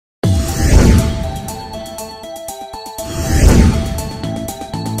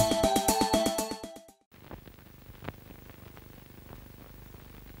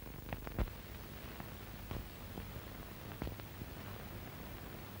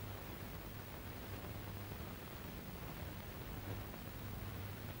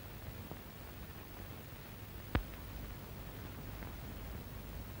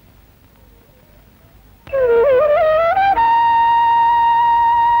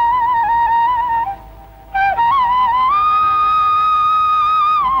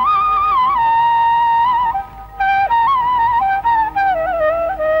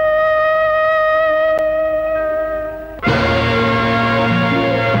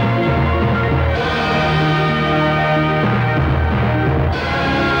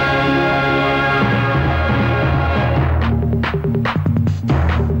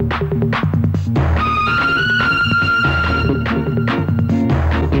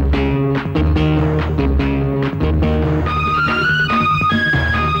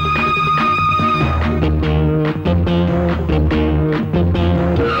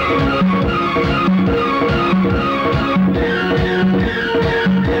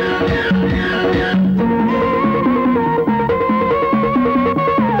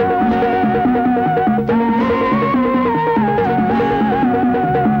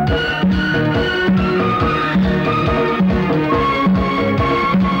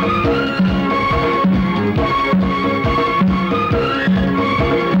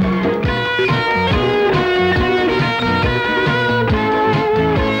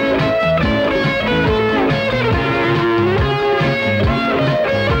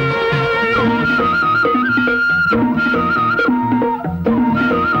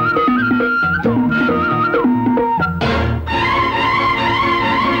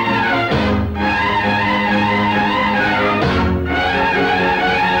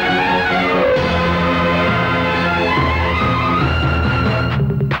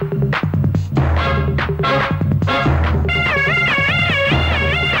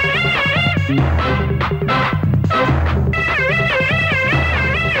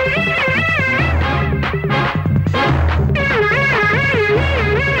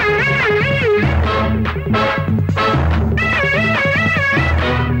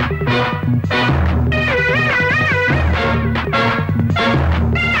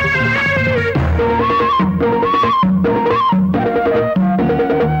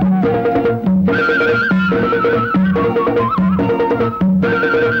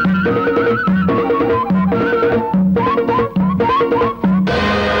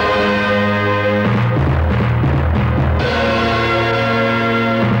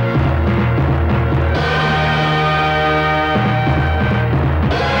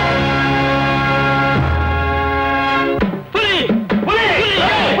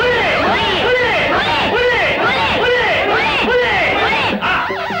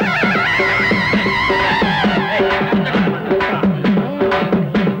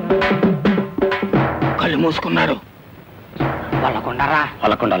అంటారా?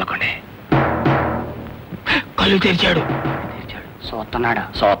 అలకండి కళ్ళు తెరిచాడు. చూస్తున్నాడు.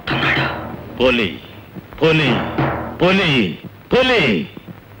 పోలి పోలి పోలి పోలి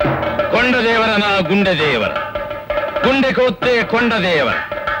కొండదేవర నా గుండెదేవర, గుండెకొత్తే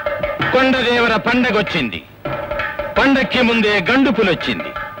కొండదేవర పండగొచ్చింది. పండక్కి ముందే గండు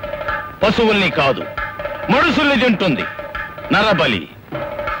పులొచ్చింది. పశువుల్ని కాదు మనుషుల్ని తింటుంది. నరబలి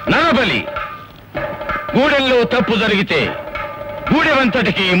గూడెల్లో తప్పు జరిగితే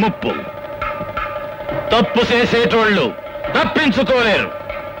గూడెవంతటికి ముప్పు. తప్పు చేసేటోళ్ళు తప్పించుకోలేరు.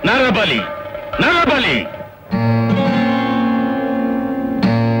 నరబలి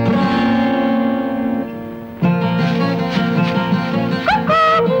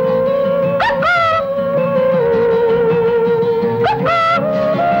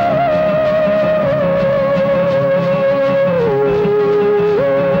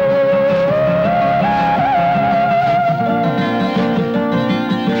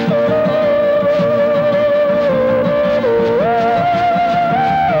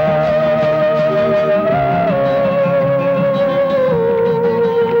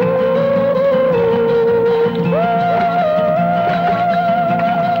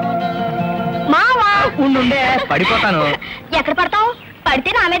పడిపోతాను. ఎక్కడ పడతావు? పడితే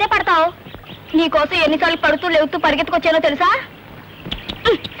నా మీదే పడతావు. నీకోసం ఎన్నిసార్లు పడుతూ లేవుతూ పరిగెత్తుకొచ్చానో తెలుసా?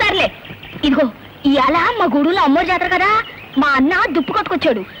 సర్లే, ఇదిగో ఇవాళ మా గూడులో అమ్మోరు జాతర కదా, మా అన్న దుప్పు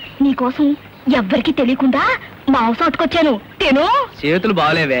కొట్టుకొచ్చాడు. నీకోసం ఎవ్వరికి తెలియకుండా మాంసం అట్టుకొచ్చాను. తిను. చేతులు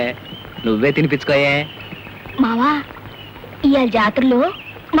బాగలేవే, నువ్వే తినిపించుకోయే. మావా, ఇవాళ జాతరలో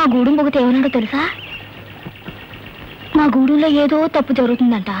మా గూడెం పొగత ఏమన్నాడో తెలుసా? మా గూడులో ఏదో తప్పు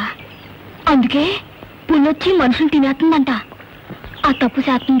జరుగుతుందంట, అందుకే పుల్లొచ్చి మనుషులు తినేస్తుందంట. ఆ తప్పు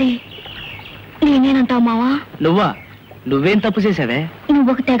చేస్తుంది నేనేనంటావు మావా? నువ్వేం తప్పు చేసావే?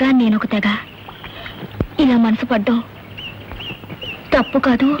 నువ్వొక తెగ నేనొక తెగ, ఇలా మనసు పడ్డావు. తప్పు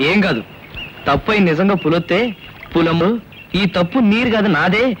కాదు. ఏం కాదు, తప్పు అయి నిజంగా పులొత్తే పులము, ఈ తప్పు నీరు కాదు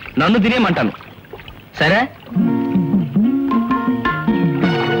నాదే, నన్ను తినేమంటాను. సరే?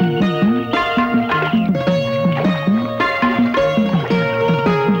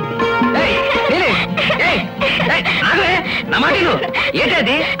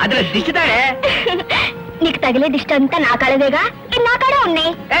 ఏంటది? అది దిష్టితాడే. నీకు తగిలే దిష్టి అంతా నా కాడదేగా, నా కాడే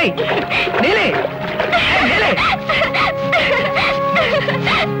ఉన్నాయి.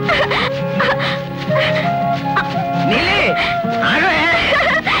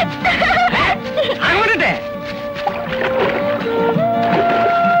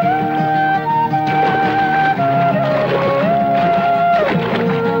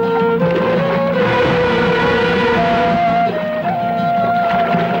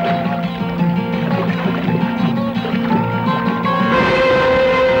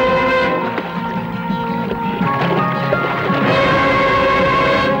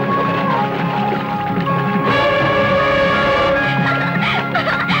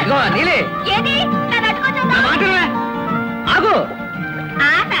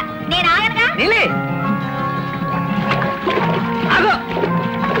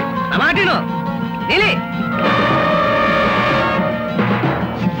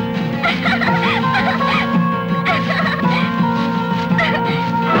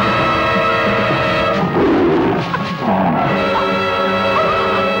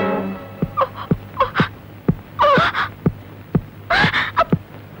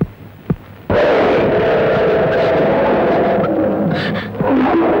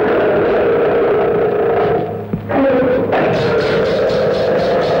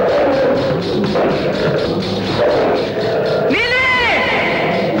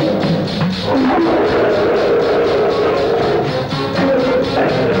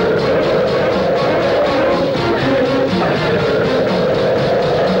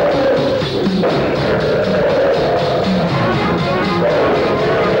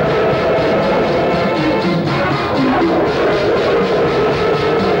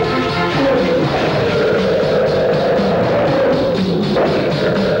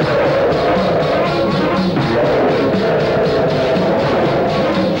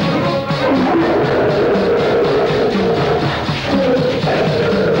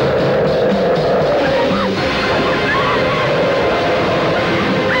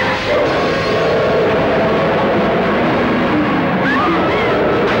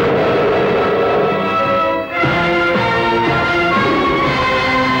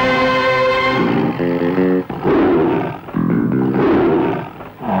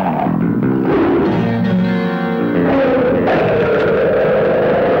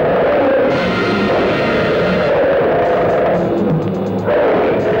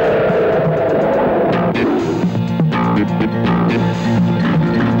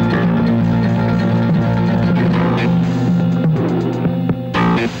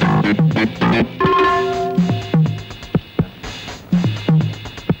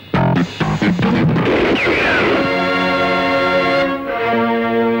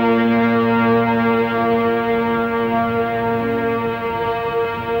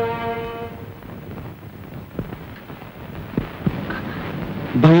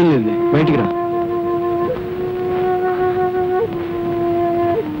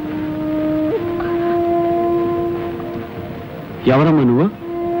 ఎవరమ్మా నువ్వు?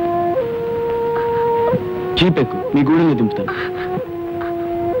 జీపెక్కు, మీ గూడెంలో దింపుతాను.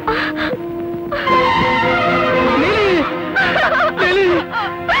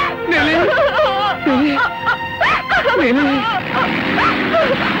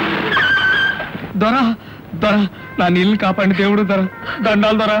 దొరా దొరా, నా నీళ్ళని కాపాడి దేవుడు దొరా,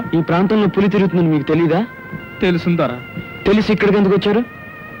 దండాలు దొరా. ఈ ప్రాంతంలో పులి తిరుగుతుందని మీకు తెలీదా? తెలుసు దొరా. తెలిసి ఇక్కడికి ఎందుకు వచ్చారు?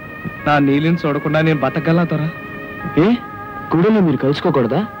 నా నీళ్ళని చూడకుండా నేను బతకగలా దొరా. ఏ గూడెంలో మీరు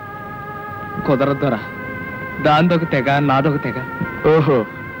కలుసుకోకూడదా? కుదరదు దొరా. దాందొక తెగ, నాదొక తెగ. ఓహో,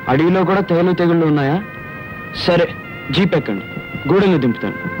 అడవిలో కూడా తెగుళ్ళు ఉన్నాయా? సరే, జీప్ ఎక్కండి, గూడెంలో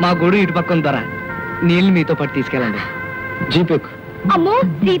దింపుతాను. మా గూడు ఇటు పక్కన దొరా. నీళ్ళు మీతో పాటు తీసుకెళ్ళండి. జీప్ ఎక్కు. అమ్మో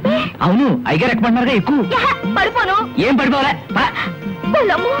జీపే. అవును, అయ్యగారు ఎక్కమంటున్నారుగా, ఎక్కువ. పడిపోను. ఏం పడిపోలే.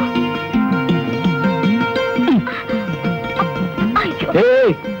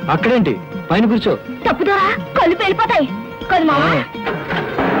 అక్కడేంటి, పైన కూర్చో. తప్పుదోరా, కళ్ళు పేలిపోతాయి. కాదు మావా,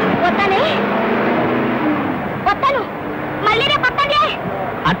 వస్తానే, వస్తాను. మళ్ళీ రేపు వస్తానే.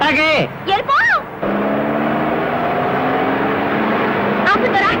 అట్టాగే వెళ్ళిపో.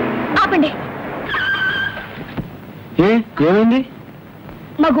 ఆపుతారా, ఆపండి. ఏమైంది?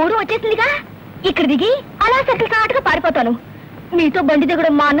 మా గూడు వచ్చేసిందిగా, ఇక్కడ దిగి అలా సర్కిల్ కాటుగా పారిపోతాను. మీతో బండి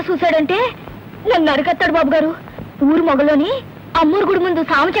దిగడం మా అన్న చూశాడంటే నన్ను నరికెత్తాడు బాబు గారు. ఊరు మొగలోని అమ్మూరు గుడి ముందు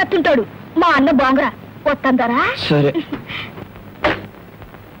సాము చెప్తుంటాడు మా అన్న బాంగరా. వస్తాంతారా? సరే.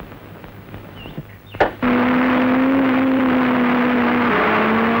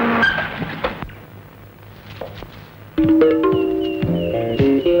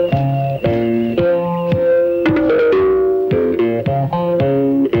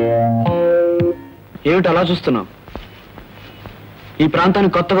 ఏమిటి అలా చూస్తున్నావు? ఈ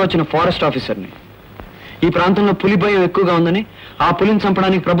ప్రాంతానికి కొత్తగా వచ్చిన ఫారెస్ట్ ఆఫీసర్ని. ఈ ప్రాంతంలో పులి భయం ఎక్కువగా ఉందని ఆ పులిని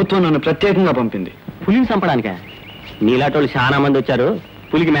చంపడానికి ప్రభుత్వం నన్ను ప్రత్యేకంగా పంపింది. పులిని చంపడానికా? నీలాటోళ్ళు చాలా మంది వచ్చారు,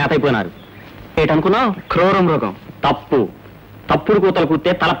 పులికి మేత అయిపోయినారు. ఏటనుకున్నావు? క్రూర మృగం. తప్పుడు కూతలు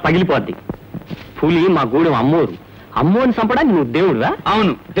కూస్తే తల పగిలిపోద్ది. పులి మా గూడెం అమ్మోరు. అమ్మోని చంపడానికి నువ్వు దేవుడురా?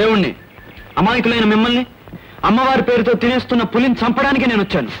 అవును, దేవుణ్ణి. అమాయకులైన మిమ్మల్ని అమ్మవారి పేరుతో తినేస్తున్న పులిని చంపడానికి నేను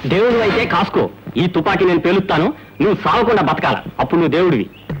వచ్చాను. దేవుడు అయితే కాసుకో. ఈ తుపాకీ నేను పేలుస్తాను, నువ్వు సావకుండా బతకాల. అప్పుడు నువ్వు దేవుడివి.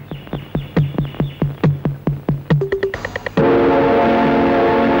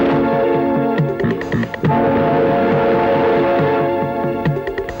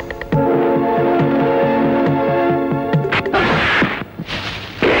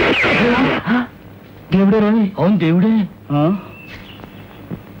 దేవుడే రాని. అవును దేవుడే.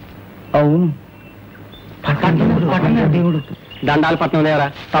 అవును, దేవుడు. దండాలు పట్నం దేవరా,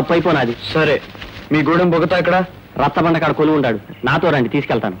 తప్పు అయిపోనాది. సరే, మీ గూడెం బొగతా ఇక్కడ రచ్చబండ కాడ కొలువు ఉంటాడు. నాతో రండి,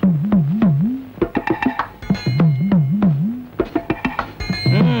 తీసుకెళ్తాను.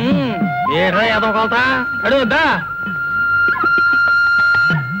 ఏడ్రా ఏదో కొలతా అడుగుద్దా?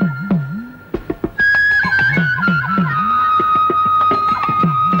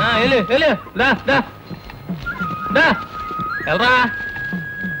 వెళ్ళరా.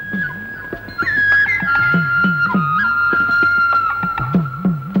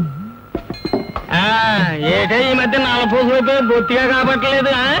 ఏటే ఈ మధ్య నలపూసలు అయిపోయి బొత్తిగా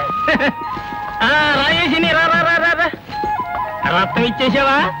కాబట్టలేదు. రాయేసి రక్తం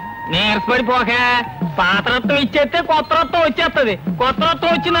ఇచ్చేసావా? నీరసపడిపోక పాత రక్తం ఇచ్చేస్తే కొత్త రక్తం వచ్చేస్తుంది. కొత్త రక్తం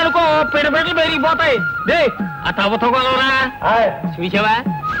వచ్చింది అనుకో, పిడబిడ్డలు పెరిగిపోతాయి. దే ఆ తవ్వతో కొలవరా. చూసావా,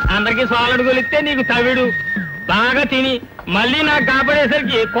 అందరికి సాలడు కొలిస్తే నీకు తవిడు. బాగా తిని మళ్ళీ నాకు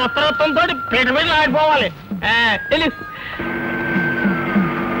కాపాడేసరికి కొత్త రక్తంతో పిడబిడ్డలు ఆడిపోవాలి. తెలుసు.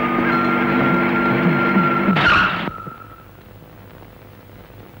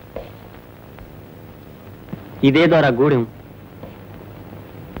 ఇదే ద్వారా గూడెం.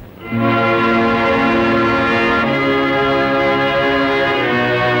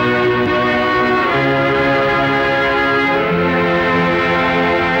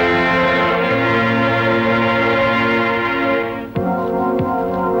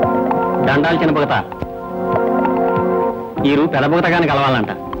 దండాలు చిన్న బొగత. ఈరు పెద్ద బొగతగానే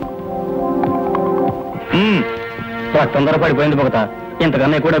కలవాలంట. రక్తం పడిపోయింది బొగత.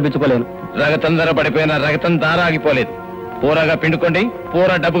 ఇంతకన్నా ఎక్కువ డబ్బిచ్చుకోలేను. రగతం ధర పడిపోయినా రగతం దార ఆగిపోలేదు. పూరగా పిండుకోండి, పూర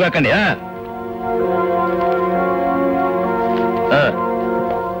డబ్బు కాకండి.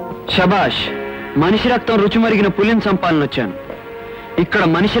 శబాష్. మనిషి రక్తం రుచి మరిగిన పులిని చంపాలని వచ్చాను. ఇక్కడ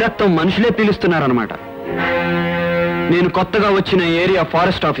మనిషి రక్తం మనుషులే పీలుస్తున్నారన్నమాట. నేను కొత్తగా వచ్చిన ఏరియా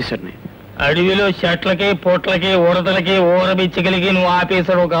ఫారెస్ట్ ఆఫీసర్ని. అడవిలో చెట్లకి పొట్లకి ఉడతలకి ఊరబిచ్చగలిగి నువ్వు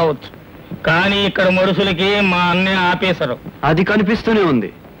ఆఫీసరు కావచ్చు, కానీ ఇక్కడ మనుషులకి మా అన్నే ఆఫీసరు. అది కనిపిస్తూనే ఉంది.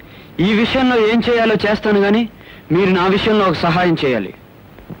 ఈ విషయంలో ఏం చేయాలో చేస్తాను గాని మీరు నా విషయంలో ఒక సహాయం చేయాలి.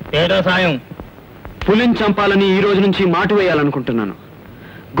 ఏదో సాయం? పులిని చంపాలని ఈ రోజు నుంచి మాటు వేయాలనుకుంటున్నాను.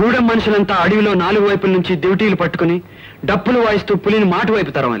 గూడెం మనుషులంతా అడవిలో 4 వైపుల నుంచి డ్యూటీలు పట్టుకుని డప్పులు వాయిస్తూ పులిని మాటు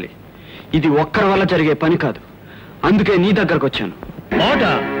వైపు తరవాలి. ఇది ఒక్కరి వల్ల జరిగే పని కాదు. అందుకే నీ దగ్గరకు వచ్చాను. ఆట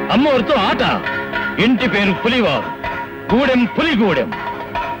అమ్మవారితో ఆట. ఇంటి పేరు పులివారు, గూడెం పులిగూడెం.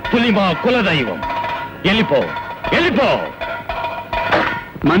 పులి మా కులదైవం. వెళ్ళిపో, వెళ్ళిపో.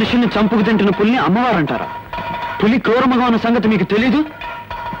 మనిషిని చంపుకు తింటున్న పులిని అమ్మవారంటారా? పులి క్రూరమగం అన్న సంగతి మీకు తెలీదు?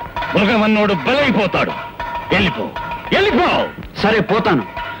 మృగమన్నోడు బలైపోతాడు. వెళ్ళిపో, వెళ్ళిపో. సరే పోతాను.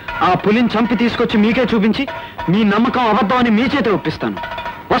 ఆ పులిని చంపి తీసుకొచ్చి మీకే చూపించి మీ నమ్మకం అబద్ధం అని మీ చేత ఒప్పిస్తాను.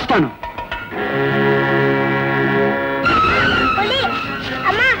 వస్తాను.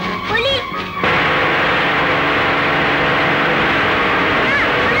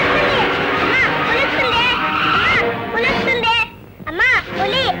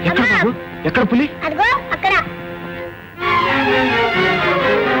 ఎక్కడ పులి? అదిగో అక్కడ.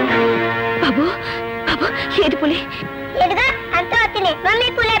 బాబు బాబు ఏది పులి? ఎదుగా అంతా వచ్చినాయి. Mummy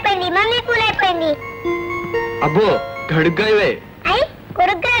పూలైపోయింది, mummy పూలైపోయింది. అబ్బో గడుగ్గా ఇవే. అయ్యి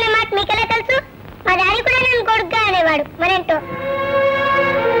కొడుగ్గా అనే మాట మీకెలా తెలుసు? మా డాడీ కూడా నన్ను కొడుగ్గా అనేవాడు. మరేంటో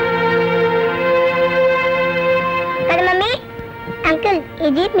కదా మమ్మీ. అంకుల్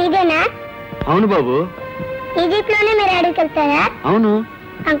ఈ జీప్ మీదేనా? అవును బాబు. ఈ జీప్ లోనే మీరు అడిగి వెళ్తారా? అవును.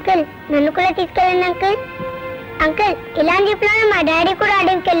 అంకుల్ నన్ను కూడా తీసుకెళ్ళండి అంకుల్. అంకుల్ ఇలాంటి జీప్ లోనే మా డాడీ కూడా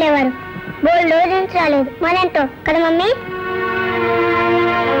అడిగికి వెళ్ళేవారు. బోల్డ్ రోజు నుంచి రాలేదు. మరేంటో కదా మమ్మీ.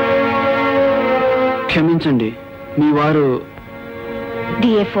 క్షమించండి, మీ వారు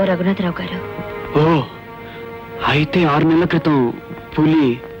డిఎఫ్ఓ రఘునాథరావు గారు. ఓ అయితే 6 నెలల క్రితం పులి.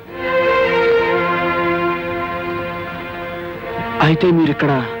 అయితే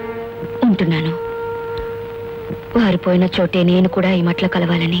మీరిక్కడ ఉంటున్నాను. వారు పోయిన చోటే నేను కూడా ఈ మట్ల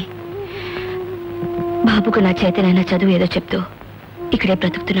కలవాలని, బాబుకు నా చేతనైనా చదువు ఏదో చెప్తూ ఇక్కడే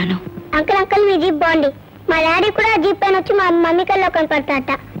బ్రతుకుతున్నాను. అంకుల్ అంకుల్ మీ జీప్ బాగుంది. మా డాడీ కూడా జీప్ పైన వచ్చి మా మమ్మీ కల్లో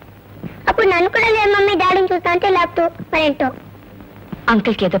కనపడతాట. అప్పుడు నన్ను కూడా లేదు మమ్మీ డాడీని చూస్తా అంటే లేపుతూ మరేంటో.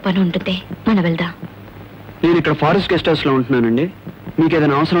 అంకుల్కి ఏదో పని ఉంటుంది, మనం వెళ్దాం. నేను ఇక్కడ ఫారెస్ట్ గెస్ట్ హౌస్ లో ఉంటున్నానండి. మీకు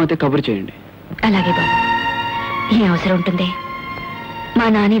ఏదైనా అవసరం అయితే కబురు చేయండి. అలాగే బాబు. ఏ అవసరం ఉంటుంది? మా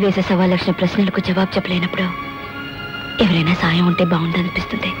నాని వేసే 1,00,000 ప్రశ్నలకు జవాబు చెప్పలేనప్పుడు ఎవరైనా సాయం ఉంటే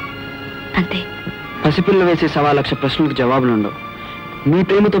బాగుందనిపిస్తుంది, అంతే. పసిపిల్ల వేసే 1,00,000 ప్రశ్నలకు జవాబులు ఉండవు. మీ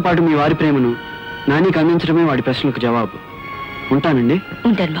ప్రేమతో పాటు మీ వారి ప్రేమను నానికి అందించడమే వాడి ప్రశ్నలకు జవాబు. ఉంటానండి.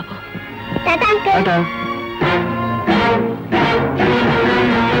 ఉంటాను బాబు. టాటా.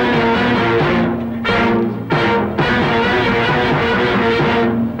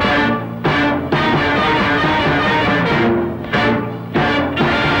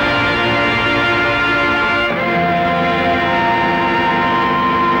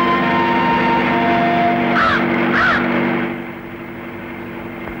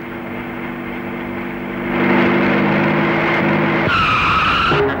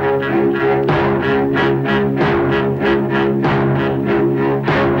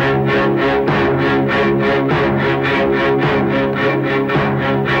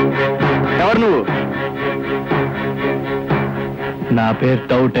 నా పేరు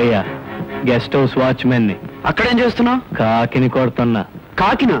తౌటయ్య, గెస్ట్ హౌస్ వాచ్మెన్ ని. అక్కడేం చేస్తున్నావు? కాకిని కొడుతున్నా.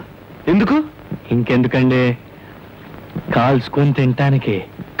 కాకినా? ఎందుకు? ఇంకెందుకండి, కాల్చుకుని తింటానికి.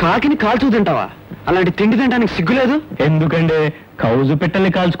 కాకిని కాల్చూ తింటావా? అలాంటి తిండి తినడానికి సిగ్గులేదు? ఎందుకండి, కౌజు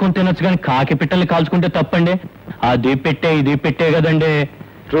పిట్టల్ని కాల్చుకుని తినొచ్చు కానీ కాకి పిట్టల్ని కాల్చుకుంటే తప్పండి. అది పెట్టే ఇది పెట్టే కదండి.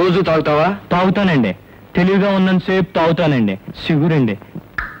 రోజు తాగుతావా? తాగుతానండి. తెలివిగా ఉన్నంతసేపు తాగుతానండి. సిగురండి,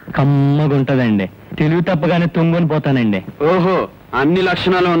 కమ్మగుంటదండి. తెలివి తప్పగానే తుంగుని పోతానండి. ఓహో, అన్ని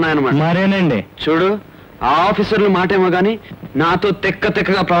లక్షణాలు ఉన్నాయన్నమాట. మరేనండి. చూడు, ఆ ఆఫీసర్లు మాటేమో గాని నాతో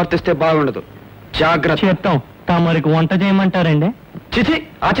తెక్కగా ప్రవర్తిస్తే బాగుండదు. జాగ్రత్త. చెప్తాం. తమరికి వంట చేయమంటారండి? చిచి,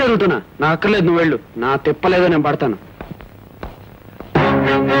 ఆచారుంటున్నా. నా అక్కర్లేదు, నువ్వు వెళ్ళు. నా తిప్పలేదో నేను పడతాను.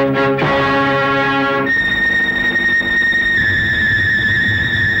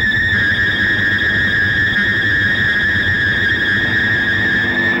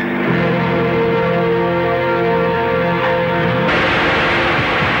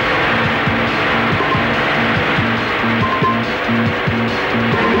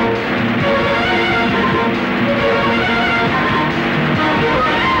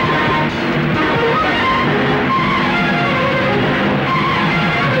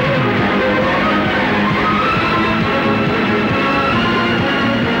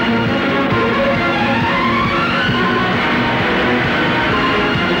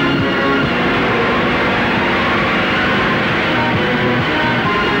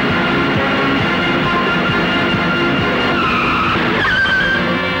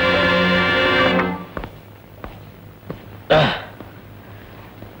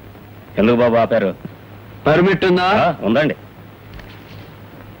 ఎందుకు బాబు ఆపారు? పర్మిట్ ఉందా? ఉందండి.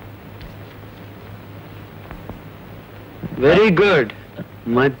 Very good.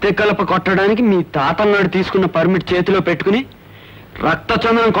 మధ్య కలప కొట్టడానికి మీ తాతన్నాడు తీసుకున్న పర్మిట్ చేతిలో పెట్టుకుని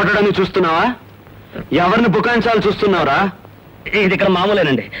రక్తచందనం కొట్టడానికి చూస్తున్నావా? ఎవరిని బుకాయించాలి చూస్తున్నావురా? ఇది ఇక్కడ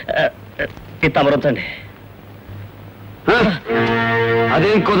మామూలేనండి. ఇది తమరించండి.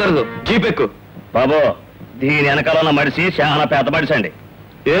 అదేం కుదరదు. జీపెక్కు. బాబు, దీని వెనకాల ఉన్న మడిసి చాలా పెద్ద మడిసి అండి.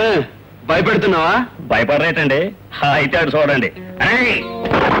 ఏ భయపెడుతున్నావా? భయపడరేటండి. అయితే అటు చూడండి.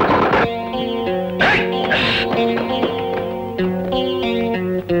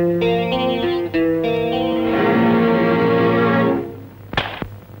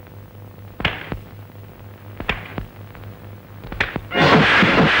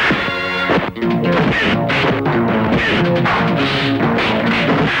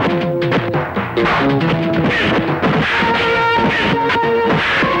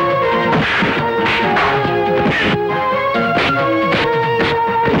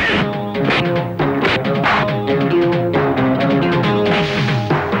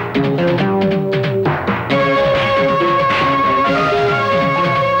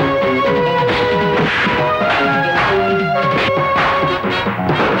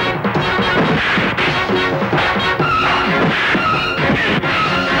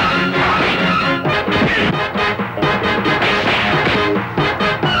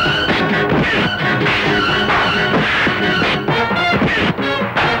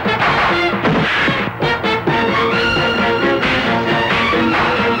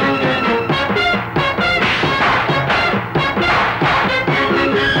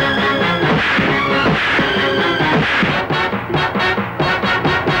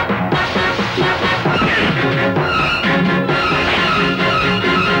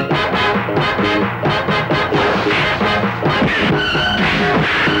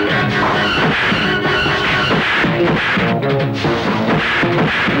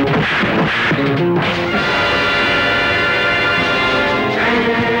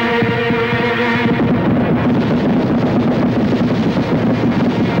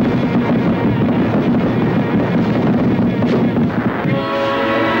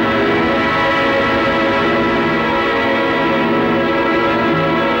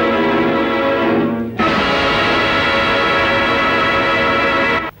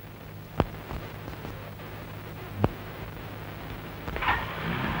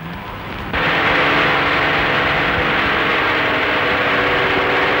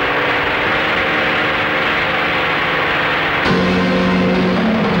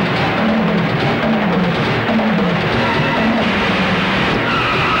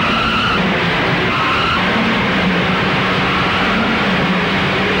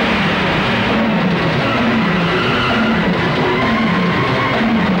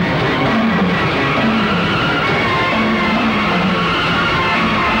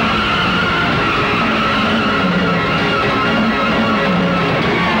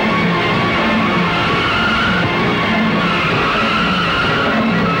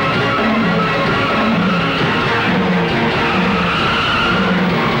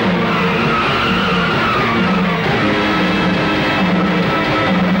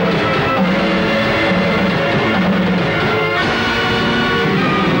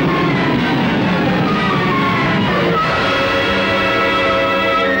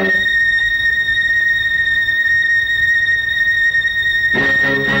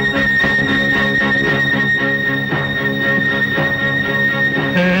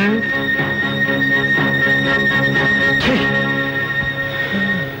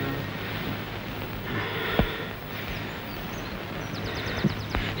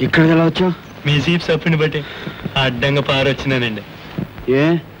 ఇక్కడికి ఎలా వచ్చావు? మీ జీప్ సప్పుని బట్టి అడ్డంగా పారొచ్చినానండి. ఏ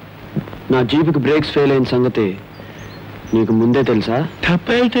నా జీపుకి బ్రేక్స్ ఫెయిల్ అయిన సంగతి నీకు ముందే తెలుసా?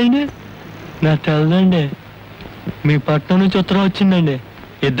 తప్పేంటండి, నాకు తెలదండి. మీ పట్నం నుంచి ఉత్తరం వచ్చిందండి,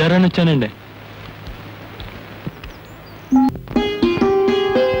 ఇద్దరని వచ్చానండి.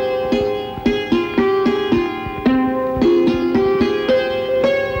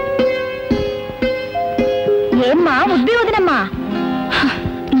 ఏమ్మా ఉద్ది వదినమ్మా?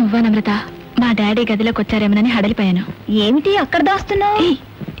 నువ్వా నమ్రత? మా డాడీ గదిలోకి వచ్చారేమోనని హడలిపోయాను. ఏమిటి అక్కడ దాస్తున్నావు?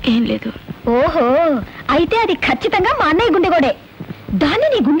 ఏం లేదు. ఓహో, అయితే అది ఖచ్చితంగా మా అన్నయ్య గుండెగోడే. దాన్ని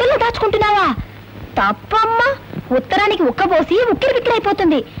నీ గుండెల్లో దాచుకుంటున్నావా? తప్పమ్మా, ఉత్తరానికి ఉక్కబోసి ఉక్కిరి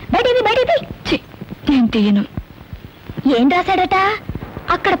బిక్కిరైపోతుంది. బయటిది బయటిది. నేను తీయను. ఏం రాశాడట?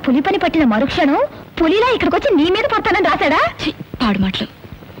 అక్కడ పులి పని పట్టిన మరుక్షణం పులిలా ఇక్కడికి వచ్చి నీ మీద పడతానని రాశాడా? పాడు మాటలు.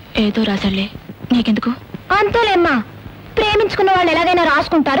 ఏదో రాశాడులే, నీకెందుకు? అంతేలేమ్మా, ప్రేమించుకున్న వాళ్ళు ఎలాగైనా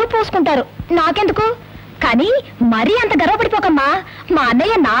రాసుకుంటారు పూసుకుంటారు, నాకెందుకు? కానీ మరీ అంత గర్వపడిపోకమ్మా. మా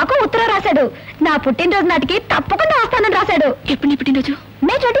అన్నయ్య నాకు ఉత్తరం రాశాడు. రాశాడు. నా పుట్టినరోజు నాటికి తప్పకుండా వస్తానని రాశాడు. ఎప్పుడు నీ పుట్టినరోజు?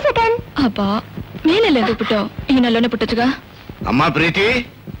 మే 22. అబ్బా మే నెలలో పుట్టావు, ఈ నెలలోనే పుట్టొచ్చుగా. అమ్మా ప్రీతి,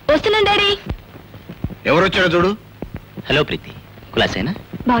 వస్తున్నాను డాడీ. ఎవరొచ్చారో చూడు. హలో ప్రీతి, కులాసేనా?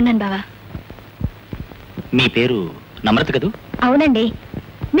 బాగున్నాను బావా. మీ పేరు నమ్రత కదూ? అవునండి.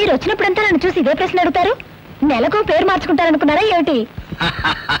 మీరు వచ్చినప్పుడంతా నన్ను చూసి ఇదే ప్రశ్న అడుగుతారు. నెలకు పేరు మార్చుకుంటారనుకున్నారా ఏమిటి?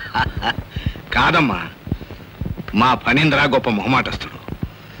 కాదమ్మా, మా ఫణీంద్ర గొప్ప మొహమాటస్తుడు.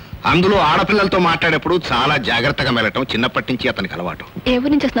 అందులో ఆడపిల్లలతో మాట్లాడేప్పుడు చాలా జాగ్రత్తగా మెలటం చిన్నప్పటి నుంచి అతనికి అలవాటు. ఏ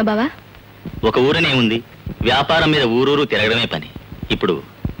ఊరు నుంచి వస్తున్నావు బావా? ఒక ఊరనే ఉంది, వ్యాపారం మీద ఊరూరు తిరగడమే పని. ఇప్పుడు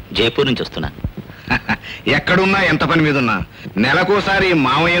జైపూర్ నుంచి వస్తున్నాను. ఎక్కడున్నా ఎంత పని మీదున్నా నెలకోసారి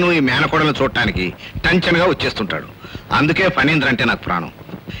మామయ్యను ఈ మేనకోడలను చూడటానికి టెన్షన్గా వచ్చేస్తుంటాడు. అందుకే ఫణీంద్ర అంటే నాకు ప్రాణం.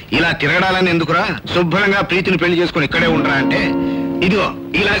 ఇలా తిరగడాలని ఎందుకురా, శుభ్రంగా ప్రీతిని పెళ్లి చేసుకుని ఇక్కడే ఉండరా అంటే ఇదిగో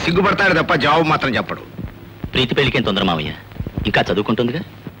ఇలా సిగ్గుపడతాడు తప్ప జవాబు మాత్రం చెప్పడు. ప్రీతి పెళ్లికేం తొందర మామయ్య, ఇంకా చదువుకుంటుందిగా.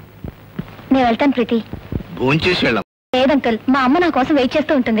 నేను వెళ్తాను ప్రీతి. భోంచేసి వెళ్ళాం. లేదంకల్, మా అమ్మ నా కోసం వెయిట్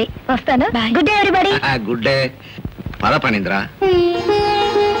చేస్తూ ఉంటుంది. వస్తాను. Good day everybody. Good day. పద ఫణీంద్ర.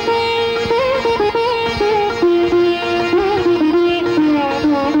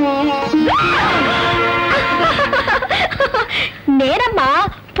 నేనమ్మా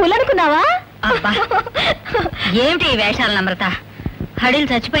పులనుకున్నావా? ఏమిటి ఈ వేషాలు నమ్రత? హడిలు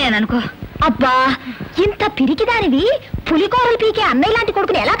చచ్చిపోయాననుకో. అబ్బా ఇంత పిరికిదానివి పులికోరలు పీకే అన్నయ్య లాంటి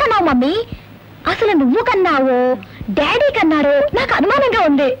కొడుకుని ఎలా కన్నావు మమ్మీ? అసలు నువ్వు కన్నావు డాడీ కన్నారు నాకు అనుమానంగా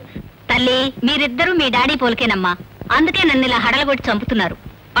ఉంది. తల్లి, మీరిద్దరూ మీ డాడీ పోలికేనమ్మా. అందుకే నన్ను ఇలా హడలగొట్టి చంపుతున్నారు.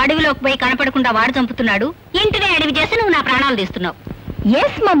 అడవిలోకి పోయి కనపడకుండా వాడు చంపుతున్నాడు, ఇంటినే అడవి చేసి నువ్వు నా ప్రాణాలు తీస్తున్నావు.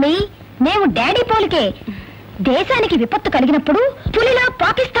 ఎస్ మమ్మీ, మేము డాడీ పోలికే. దేశానికి విపత్తు కలిగినప్పుడు పులిలా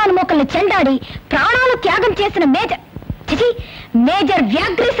పాకిస్తాన్ మోకల్ని చెండాడి ప్రాణాలు త్యాగం చేసిన మేజర్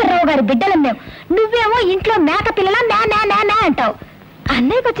వ్యాఘ్రేశ్వరరావు గారి బిడ్డలం మేము. నువ్వేమో ఇంట్లో మేక పిల్లలా మ్యా మ్యా మ్యా మ్యా అంటావు.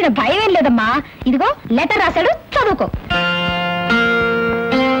 అన్నయ్యకి వచ్చిన భయం ఏం లేదమ్మా. ఇదిగో లెటర్ రాశాడు, చదువుకో.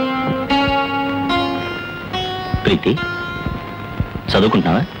 ప్రీతి,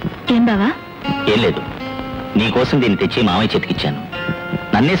 చదువుకుంటున్నావా? ఏం బావా? ఏం లేదు, నీకోసం దీన్ని తెచ్చి మామయ్య చేతికిచ్చాను.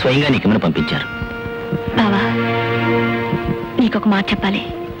 నన్నే స్వయంగా నీకేమైనా పంపించారు. బావా, నీకొక మాట చెప్పాలి,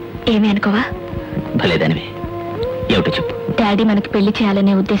 ఏమీ అనుకోవా? భలేదానివే, ఏమిటో చెప్పు. డాడీ మనకి పెళ్లి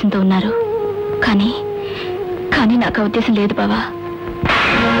చేయాలనే ఉద్దేశంతో ఉన్నారు, కానీ నాకు ఆ ఉద్దేశం లేదు బావా.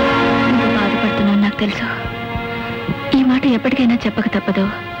 నువ్వు బాధపడుతున్నావు నాకు తెలుసు. ఈ మాట ఎప్పటికైనా చెప్పక తప్పదు.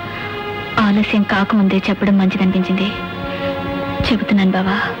 ఆలస్యం కాకముందే చెప్పడం మంచిదనిపించింది. చెబుతున్నాను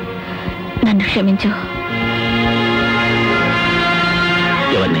బావా, నన్ను క్షమించు.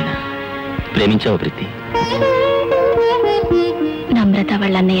 ఎవరినైనా ప్రేమించావు ప్రీతి? నమ్రత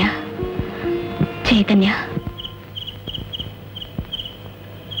వాళ్ళ అన్నయ్య చైతన్య.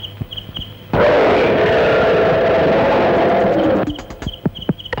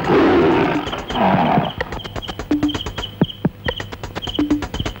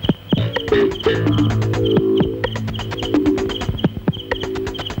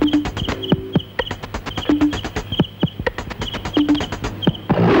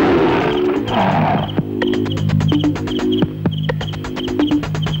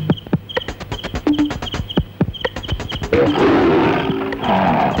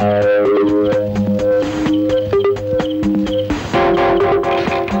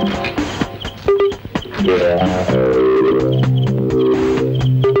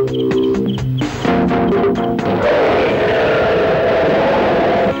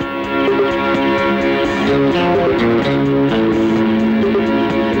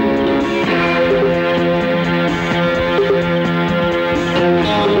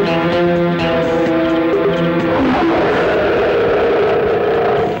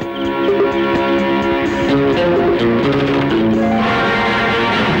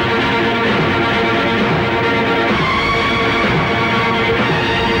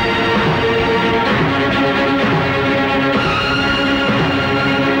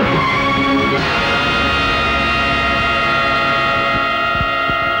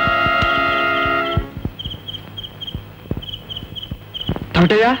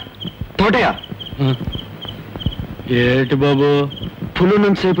 ఏటి బాబు?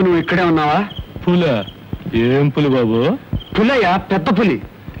 పులున్నంతసేపు నువ్వు ఇక్కడే ఉన్నావా? పుల? ఏం పులి బాబు? పులయ్యా, పెద్ద పులి.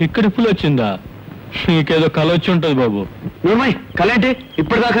 ఇక్కడ పులి వచ్చిందా? నీకేదో కల వచ్చి ఉంటది బాబు. ఏమై కలేంటి?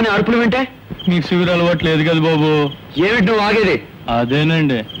 ఇప్పటిదాకా అరుపులు వింటే నీకు సిగరెట్ అలవాటు లేదు కదా బాబు. ఏమిటి నువ్వు ఆగేది?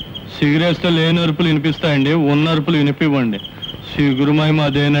 అదేనండి, సిగరెట్స్ తో లేని అరుపులు వినిపిస్తాయండి, ఉన్న అరుపులు వినిపివ్వండి. సిగురు మహిమ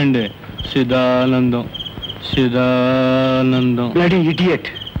అదేనండి. సిదానందం సిదానందం. Bloody idiot.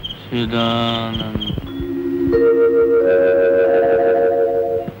 సిదానందం.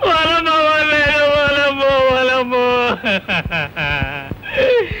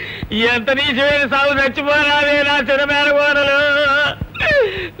 ఎంత నీచమైన సాగు చచ్చిపోరాదే నా చిన్న మేనగోడలు,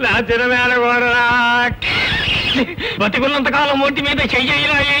 నా చిన్న మేనగోడలా. బతికున్నంత కాలం ఒంటి మీద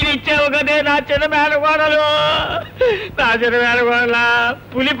చెయ్యిలా ఇచ్చావు కదే నా చిన్న మేనగోడలు, నా చిన్న మేనగోడలా.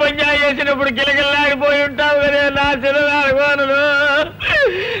 పులి పంజా చేసినప్పుడు గిలగిల్లాడిపోయి ఉంటావు కదే నా చిన్న మేనగోడలు,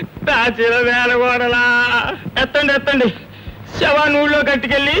 నా చిన్న మేనగోడలా. ఎత్తండి ఎత్తండి, శవాన్ని ఊళ్ళో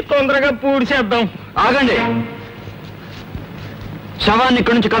కట్టుకెళ్ళి తొందరగా పూడ్చేద్దాం. ఆగండి, శవాన్ని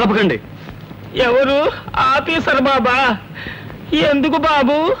ఇక్కడి నుంచి కదపకండి. ఎవరు? ఆఫీసర్ బాబా. ఎందుకు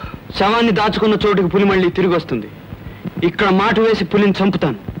బాబు? శవాన్ని దాచుకున్న చోటుకి పులి మళ్ళీ తిరిగి వస్తుంది. ఇక్కడ మాట వేసి పులిని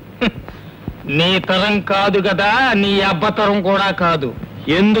చంపుతాను. నీ తరం కాదు కదా, నీ అబ్బతరం కూడా కాదు.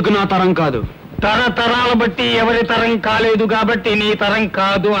 ఎందుకు నా తరం కాదు? తరతరాల బట్టి ఎవరి తరం కాలేదు కాబట్టి నీ తరం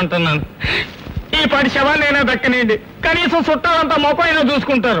కాదు అంటున్నాను. ఈ 10 శవాన్నైనా దక్కనండి, కనీసం చుట్టాలంతా మొక్కైనా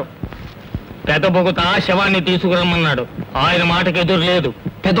చూసుకుంటారు. పెద్ద బొగుత శవాన్ని తీసుకురమ్మన్నాడు, ఆయన మాటకి ఎదురు లేదు.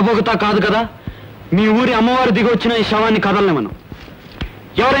 పెద్ద బొగుతా కాదు కదా, మీ ఊరి అమ్మవారు దిగి వచ్చిన ఈ శవాన్ని కదలనే మనం.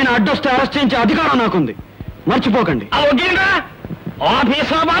 ఎవరైనా అడ్డొస్తే అరెస్ట్ చేయించే అధికారం నాకుంది, మర్చిపోకండి.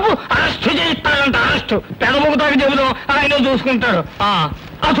 ఆఫీసర్ బాబు అరెస్ట్ చేయిస్తాడంట. అరెస్ట్ పెద్ద బొగుతాకి చెబుదాం, ఆయన చూసుకుంటాడు.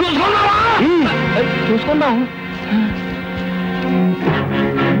 చూసుకుందామా? చూసుకుందాం.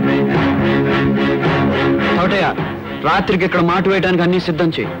 తోటయ్య, రాత్రికి ఇక్కడ మాట వేయడానికి అన్ని సిద్ధం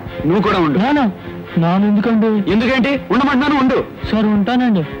చేయి. నువ్వు కూడా ఉండు. నాను ఎందుకండి? ఎందుకేంటి? ఉండమంటున్నాను, ఉండు. సార్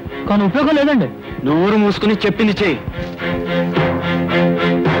ఉంటానండి, కానీ ఉపయోగం లేదండి. నోరు మూసుకుని చెప్పింది చెయ్యి.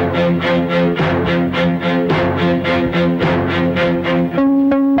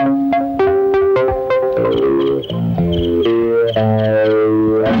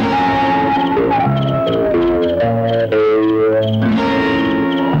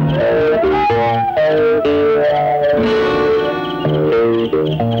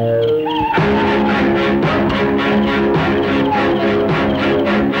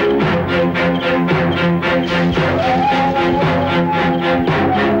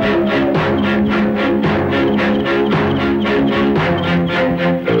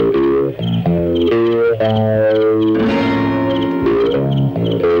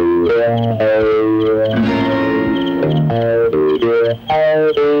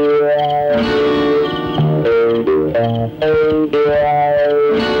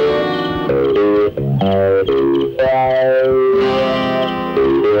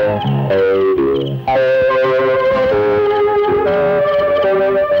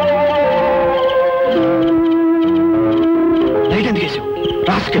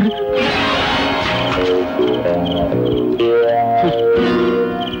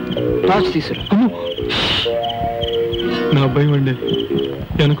 నా భయం అండి,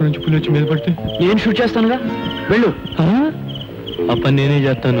 వెనక నుంచి పులి వచ్చి మీద పడితే. నేను షూట్ చేస్తానుగా, వెళ్ళు. ఆ పని నేనే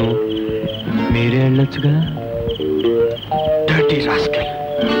చేస్తాను, మీరే వెళ్ళొచ్చుగా.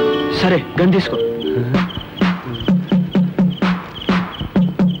 సరే, గన్ తీసుకో.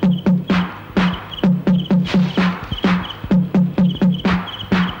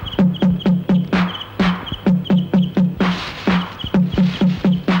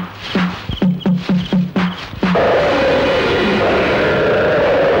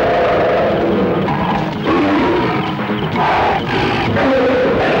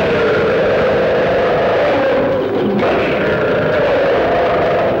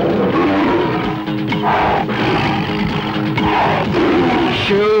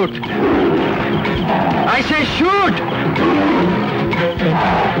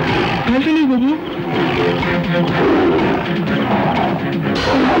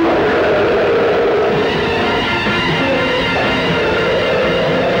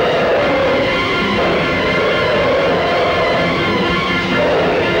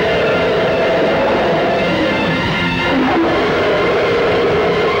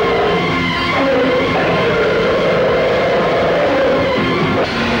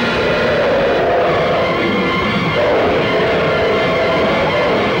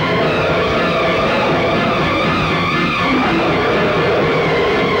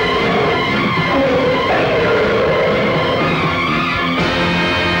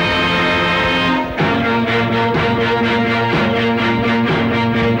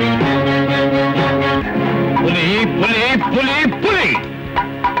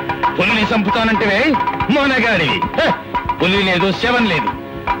 చంపుతానంటే మోనగాడివి. పులి లేదు, శవం లేదు.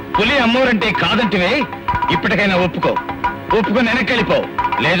 పులి అమ్మోరంటే కాదంటివే. ఇప్పటికైనా ఒప్పుకొని వెనక్కెళ్ళిపో,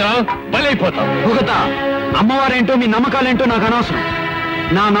 లేదా బలైపోతావు. భూగత, అమ్మవారేంటో మీ నమ్మకాలేంటో నాకు అనవసరం.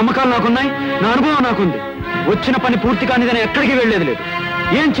 నా నమ్మకాలు నాకున్నాయి, నా అనుభవం నాకుంది. వచ్చిన పని పూర్తి కానిదని ఎక్కడికి వెళ్లేది లేదు.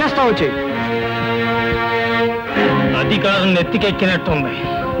 ఏం చేస్తావో చెయ్యి. అధికారం నెత్తికెక్కినట్టుంది.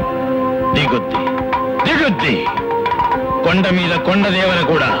 దిగుద్ది కొండ మీద కొండ దేవర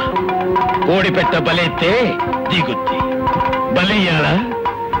కూడా కోడి పెట్ట బలైతే దిగుద్ది, బలయ్యాలా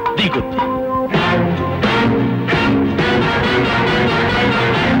దిగుద్ది.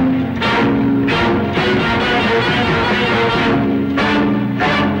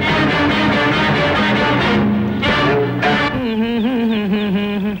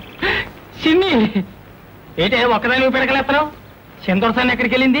 చిన్ని ఏంటే ఒక్కదాని పెడకలేస్తున్నావు? సిందోర్సాన్ని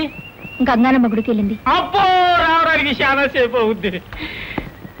ఎక్కడికి వెళ్ళింది? గంగానమ్మ గుడికి వెళ్ళింది. అబ్బో రావడానికి చాలా సేపు అవుద్ది.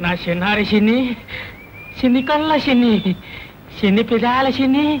 నా చిన్నారి చిన్ని, చిన్ని కళ్ళ చిన్ని, చిన్ని పిదాల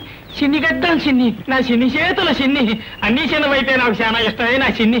చిన్ని, చిన్ని గడ్డల చిన్ని, నా చిన్ని చేతుల చిన్ని, అన్ని చిన్నవైతే నాకు చాలా ఇష్టమే నా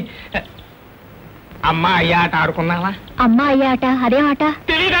చిన్ని. అమ్మ అయ్యా ఆట ఆడుకున్నావా? అమ్మ అయ్యా ఆట? అదే ఆట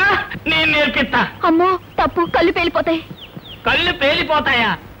తెలీదా? నేను నేర్పిస్తా. అమ్మో తప్పు, కళ్ళు పేలిపోతాయి. కళ్ళు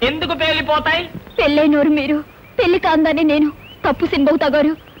పేలిపోతాయా? ఎందుకు పేలిపోతాయి? పెళ్ళైనోరు మీరు, పెళ్లి కాందని నేను. తప్పు సింబవుతా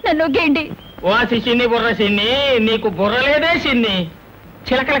గారు, నన్ను గేండి. ఓ చిన్ని బుర్ర చిన్ని, నీకు బుర్ర లేదే చిన్ని.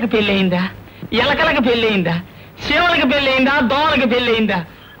 చిలకలకు పెళ్ళయిందా? ఎలకలకు పెళ్ళయిందా? శివలకి పెళ్ళయిందా? దోమలకి పెళ్ళయిందా?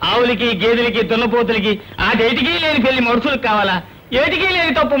 ఆవులకి, గేదెలకి, దున్నపోతులకి ఏటికి లేని పెళ్లి మనుషులకు కావాలా? ఏటికి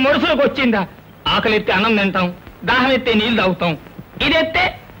లేని తప్పు మనుషులకు వచ్చిందా? ఆకలి ఎత్తే అన్నం తింటాం, దాహం ఎత్తే నీళ్లు తాగుతాం, ఇదెత్తే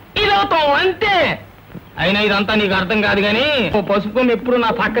ఇదవుతాం, అంతే. అయినా ఇదంతా నీకు అర్థం కాదు కానీ పసుపు కొమ్ము ఎప్పుడు నా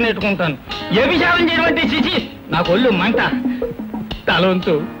పక్కన పెట్టుకుంటాను. ఏ విషయం చేయమంటే చిచి నాకు ఒళ్ళు మంట.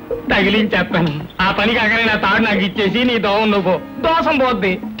 తలొంతు తగిలించేస్తాను. ఆ పని కాకనే నా తాడు నాకు ఇచ్చేసి నీ దోవం నువ్వు దోషం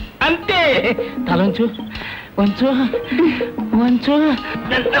పోద్ది, అంతే. తలంచు, వంచు వంచు.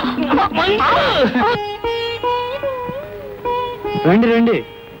 రండి రండి.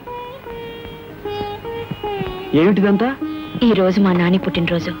 ఏమిటిదంతా? ఈ రోజు మా నాని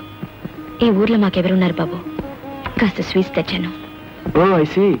పుట్టినరోజు. ఈ ఊర్లో మాకెవరున్నారు బాబు? కాస్త స్వీట్స్ తెచ్చాను. ఓ I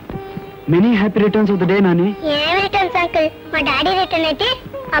see. Many happy returns of the day Nani. ఏం రిటర్న్స్ అంకుల్? మా డాడీ రిటర్న్ అయితే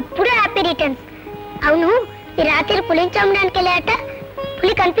అప్పుడు హ్యాపీ రిటర్న్స్. అవును, ఈ రాత్రి పులిని చంపడానికి వెళ్ళాట,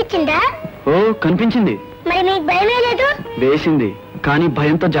 పులి కనిపించిందా? ఓ కనిపించింది. మరి మీకు భయమే లేదు? వేసింది, కానీ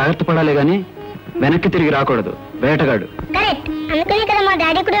భయంతో జాగ్రత్త పడాలి గాని వెనక్కి తిరిగి రాకూడదు. వేటగాడు. కరెక్ట్. అందుకనే కదా మా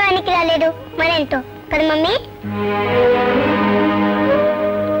డాడీ కూడా వెనక్కి రాలేదు మరేంటో కదా మమ్మీ.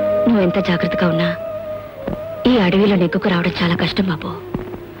 నువ్వు ఎంత జాగ్రత్తగా ఉన్నా ఈ అడవిలో నెగ్గుకు రావడం చాలా కష్టం బాబు.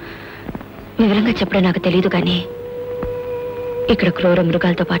 వివరంగా చెప్పడం నాకు తెలియదు కానీ ఇక్కడ క్రూర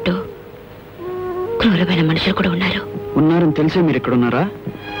మృగాలతో పాటు క్రూరమైన మనుషులు కూడా ఉన్నారు. ఉన్నారని తెలిసే మీరు ఇక్కడ ఉన్నారా?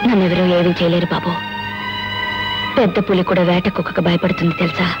 నన్నెవరూ ఏమీ చేయలేరు బాబు. పెద్ద పులి కూడా వేట కుక్కకు భయపడుతుంది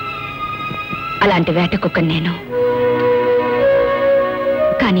తెలుసా? అలాంటి వేట కుక్కని నేను.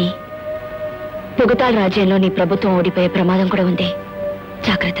 కానీ పొగతాల రాజ్యంలో నీ ప్రభుత్వం ఓడిపోయే ప్రమాదం కూడా ఉంది.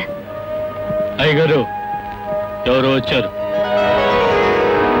 జాగ్రత్త. అయ్యగారు ఎవరో వచ్చారు.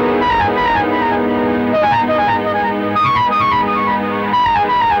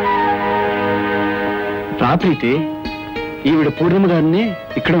 రా ప్రీతి, ఈవిడ పూర్ణిమ గారిని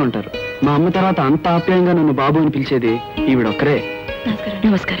ఇక్కడే ఉంటారు. మా అమ్మ తర్వాత అంత ఆప్యాయంగా నన్ను బాబు అని పిలిచేది ఈవిడొక్కరే.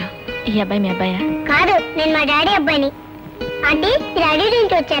 నమస్కారం. ఈ అబ్బాయి మీ అబ్బాయా? కాదు, నేను మా డాడీ అబ్బాయిని. ఆంటీ, డాడీ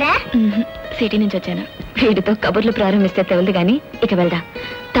నుంచి వచ్చారా? సిటీ నుంచి వచ్చాను. వీడితో కబుర్లు ప్రారంభిస్తే తెవలదు గాని ఇక వెళ్దా.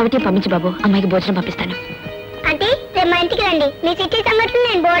 తవటి పంపించు బాబు, అమ్మాయికి భోజనం పంపిస్తాను. ఆంటీ, రేపు మా ఇంటికి రండి. మీ సిటీ సంగతులు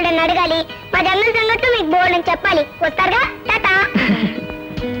నేను బోల్డ్ అని అడగాలి, మా జంగల్ సంగతులు మీకు బోల్డ్ అని చెప్పాలి. వస్తారుగా? టాటా.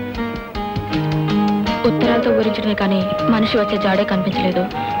 ఉత్తరాలతో ఊరించడమే కానీ మనిషి వచ్చే జాడే కనిపించలేదు.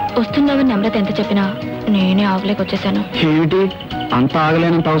 వస్తుందామని నమ్రత ఎంత చెప్పినా నేనే ఆగలేక వచ్చేసాను. ఏమిటి అంత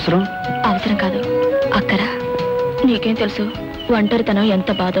ఆగలేనంత అవసరం? అవసరం కాదు, అక్కర. నీకేం తెలుసు ఒంటరితనం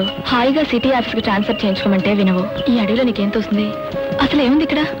ఎంత బాధో. హాయిగా సిటీ ఆఫీస్ కి ట్రాన్స్ఫర్ చేయించుకోమంటే వినవు. ఈ అడవిలో నీకేం తోస్తుంది? అసలు ఏముంది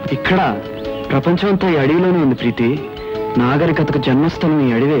ఇక్కడ? ఇక్కడ ప్రపంచం అంతా ఈ అడవిలోనే ఉంది ప్రీతి. నాగరికతకు జన్మస్థలం ఈ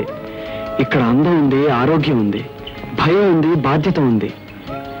అడవే. ఇక్కడ అందం ఉంది, ఆరోగ్యం ఉంది, భయం ఉంది, బాధ్యత ఉంది.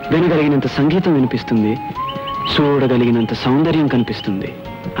 వినగలిగినంత సంగీతం వినిపిస్తుంది, చూడగలిగినంత సౌందర్యం కనిపిస్తుంది.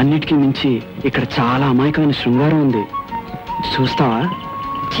 అన్నిటికీ మించి ఇక్కడ చాలా అమాయకమైన శృంగారం ఉంది. చూస్తావా?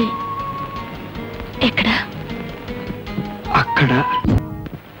 ఎక్కడ? అక్కడ.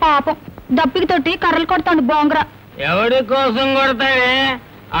 పాపం దప్పికి తోటి కర్రలు కొడతాడు బోంగరా. ఎవడి కోసం కొడతాడే?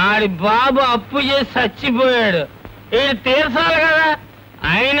 ఆడి బాబు అప్పు చేసి చచ్చిపోయాడు. వీడు తీర్చాలి కదా.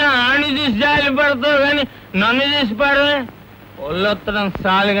 అయినా ఆని చూసి జాలి పడతావు కానీ నన్ను చూసి పడవే. ఒళ్ళొత్తడం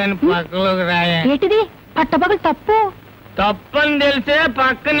చాలు కాని పక్కలోకి రాయే. ఏంటిది పట్టపగలు తప్పు? తప్పని తెలిసే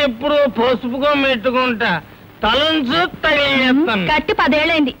పక్కన ఎప్పుడు పసుపుకో మెట్టుకుంటా. తలంచు తగిలేస్తాను. కట్టి 10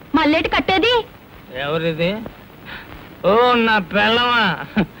 ఏళ్ళైంది, మళ్ళేటి కట్టేది? ఎవరిది? ఓ నా పిల్లమా,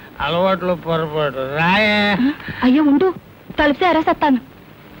 అలవాట్లు పొరపాటు. రాయే. అయ్యో ఉండు, తలిపితే ఎరసత్తాను.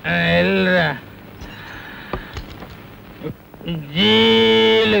 వెళ్ళరా.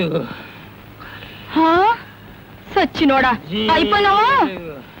 జీలుగు. సచ్చినోడా, అయిపోయినావా?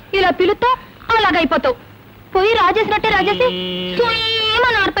 ఇలా పిలుస్తావు అలాగైపోతావు. పోయి రాజేసినట్టే రాజేసి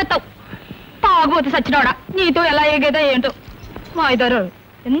ఏమని ఆడిపోతావు. తాగుబోతు సచ్చినోడా, నీతో ఎలా ఎగేదా ఏంటో. మా ఇద్దరు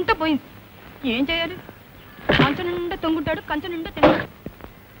ఎంత పోయింది, ఏం చేయాలి? కంచె నిండా తొంగుంటాడు, కంచె నిండా తింటాడు.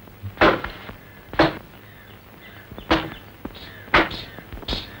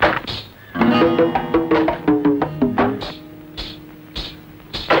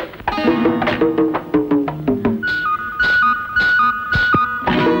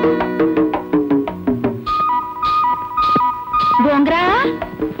 బోంగ్రా,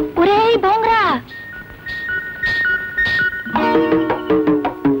 ఒరే బోంగ్రా,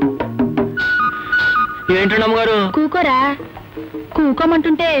 ఏంటండి అమ్మగారు? కూకోరా.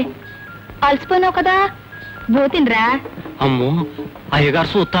 కూకోమంటుంటే అలసిపోయినావు కదా, బోతిండ్రా. అమ్మో, అయ్యగారు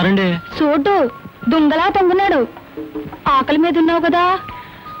చూస్తారండి. చూడ్డు, దుంగలా తొంగున్నాడు. ఆకలి మీద ఉన్నావు కదా,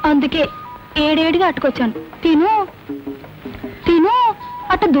 అందుకే ఏడేడిగా అట్టుకొచ్చాను. తిను తిను,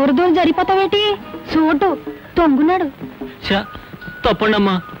 అట్ట దూర దూరం జరిగిపోతావేటి? చూడ్డు, తొంగున్నాడు. తప్పండి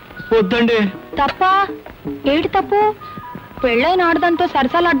అమ్మా, వద్దండి. తప్ప ఏటి తప్పు? పెళ్ళైన ఆడదంతో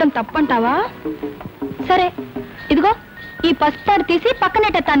సరసాలాడడం తప్పంటావా? సరే, ఇదిగో ఈ పసుపు తాడు తీసి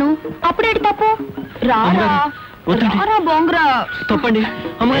పక్కనెట్టేస్తాను, అప్పుడేటి తప్పు? రారా రారా బొంగరా. తప్పండి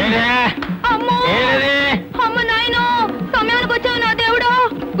అమ్మా. అమ్మ నాయనో, సమయానికి వచ్చావు నా దేవుడు.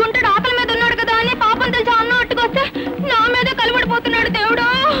 గుంటడు ఆకలి మీద ఉన్నాడు కదా అని పాపం తెలిసి అన్నం అట్టుకొస్తే నా మీద కలబడిపోతున్నాడు దేవుడు.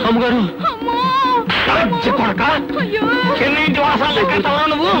 అమ్మగారు, అమ్మో అయ్యో,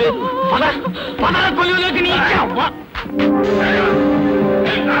 నువ్వు పదర కొలువులోకి నీ అవ్వ.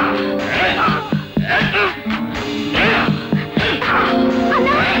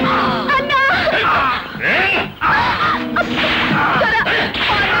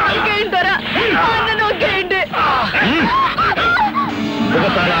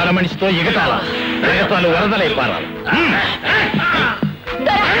 ఎగతాళ ఆడ మనిషితో ఎగతాళ, ఎగతాలు వరదలైపారాలు.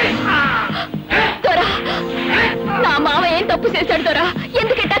 నా మామ ఏం తప్పు చేశాడు దొరా?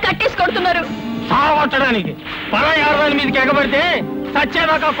 ఎందుకంటే కట్టేసి కొడుతున్నారు? సావట్టడానికి పరాయి ఆడదాని మీదకి ఎగబడితే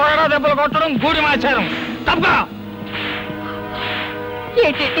సచ్చేదాకా కొరడా దెబ్బలు కొట్టడం గూడి మాచారం. తప్పగా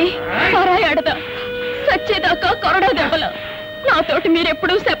ఏంటి పరాయి ఆడదా? సచ్చేదాకా కొరడా దెబ్బల? నాతోటి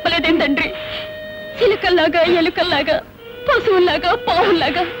మీరెప్పుడూ చెప్పలేదేంటండ్రి? చిలుకల్లాగా, ఎలుకల్లాగా, పశువుల్లాగా,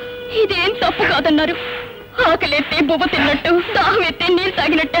 పావుల్లాగా ఇదేం తప్పు కాదన్నారు. ఆకలెత్తి బువ్వ తిన్నట్టు, దాహం ఎత్తి నీళ్ళు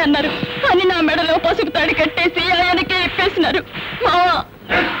తాగినట్టే అన్నారు అని నా మెడలో పసుపు తాడి కట్టేసి ఆయనకే ఎప్పేసినారు. మావా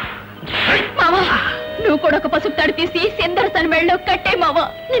మావా, నువ్వు కూడా ఒక పసుపు తాడి తీసి సుందర మెడలో కట్టే మావా,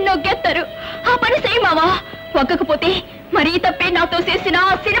 నిన్ను గెత్తారు. ఆ పని చేయి మావా. ఒక్కకపోతే మరీ తప్పే నాతో చేసిన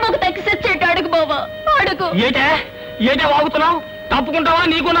సినిమాకు తగ్గి సచ్చేట అడుగు బావా, అడుగు. ఏటే ఏటే వాగుతున్నావు? తప్పుకుంటావా?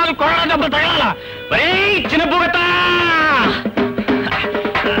 నీకు 4 కొరడా దెబ్బలు తగలాలా? చిన్న బుగత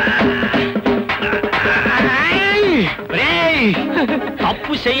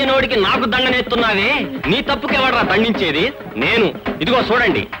తప్పు చెయ్యనోడికి నాకు దండనేస్తున్నావే. నీ తప్పుకి ఎవడరా దండించేది? నేను. ఇదిగో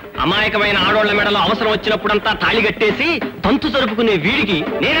చూడండి, అమాయకమైన ఆడోళ్ల మెడలో అవసరం వచ్చినప్పుడంతా తాళి కట్టేసి తంతు జరుపుకునే వీడికి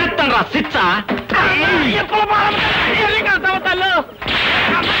నేనేస్తాను రా శిక్ష.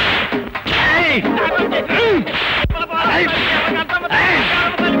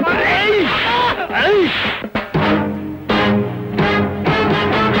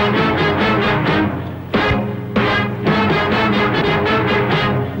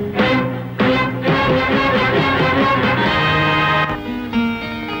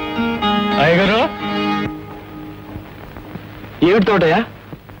 అయ్యగారు, ఏమిటి తోటయ్యా?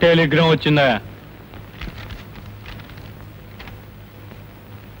 టెలిగ్రామ్ వచ్చిందా?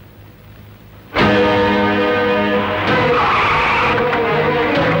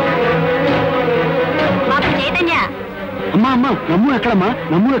 అమ్మా అమ్మా, నమ్ము ఎక్కడమ్మా?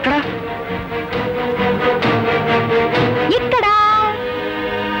 నమ్ము ఎక్కడా? ఇక్కడ.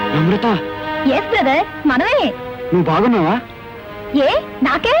 నమ్రత. ఎస్ బ్రదర్, మనమే. నువ్వు బాగున్నావా? ఏ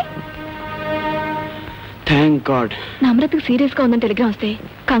నాకే? Thank God. నమ్రతకు సీరియస్ గా ఉందని టెలిగ్రామ్ వస్తే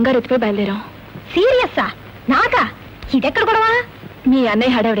కంగారు ఎత్తిపోయి బయలుదేరాం. సీరియస్సా? నాకా? ఇదెక్కడ గొడవ? మీ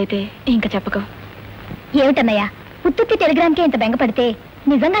అన్నయ్య హడావిడైతే ఇంకా చెప్పకు. ఏమిటన్నయ్య, ఉత్తుత్తి టెలిగ్రామ్కే ఇంత బెంగ పడితే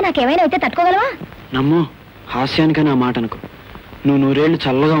నిజంగా నాకేమైనా అయితే తట్టుకోగలవా? నమ్ము, హాస్యానికని ఆ మాట అనుకో. నువ్వు 100 ఏళ్ళు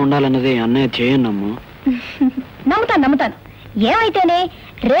చల్లగా ఉండాలన్నదే అన్నయ్య చేయను. నమ్ము. నమ్ముతాను నమ్ముతాను. ఏమైతేనే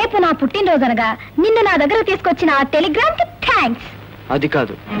రేపు నా పుట్టినరోజనగా నిన్ను నా దగ్గర తీసుకొచ్చిన ఆ టెలిగ్రామ్ కి థ్యాంక్స్. అది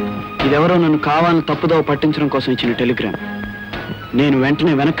కాదు, ఇదెవరో నన్ను కావాలని తప్పుదోవ పట్టించడం కోసం ఇచ్చిన టెలిగ్రామ్. నేను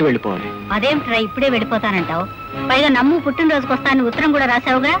వెంటనే వెనక్కి వెళ్ళిపోవాలి. అదేమిట్రా ఇప్పుడే వెళ్ళిపోతానంటావు? పైగా నమ్ము పుట్టినరోజుకి వస్తాను ఉత్తరం కూడా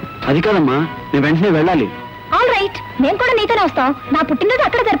రాసావుగా. అది కాదమ్మా, నేను వెంటనే వెళ్ళాలి. ఆల్ రైట్, నేను కూడా నీతోనే వస్తాం. నా పుట్టినరోజు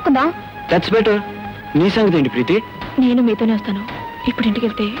అక్కడ జరుపుకుందాం. That's better. నీ సంగతి ఏంటి ప్రీతి? నేను మీతోనే వస్తాను. ఇప్పుడు ఇంటికి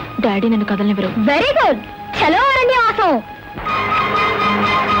వెళ్తే డాడీ నన్ను కదలనివ్వరు. Very good. చలో అరణ్యవాసం.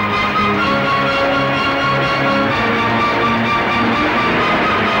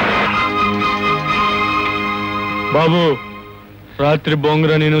 బాబు రాత్రి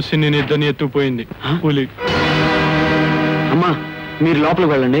బొంగర నేను సిన్ని ఇద్దరిని ఎత్తుకుపోయింది పులి. అమ్మా మీరు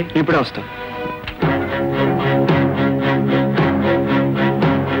లోపలికి వెళ్ళండి, ఇప్పుడే వస్తా.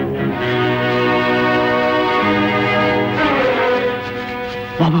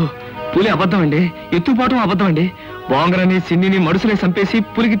 బాబు పులి అబద్ధం అండి, ఎత్తుపోవటం అబద్ధం అండి. బొంగరని సిన్నిని మడుసులే చంపేసి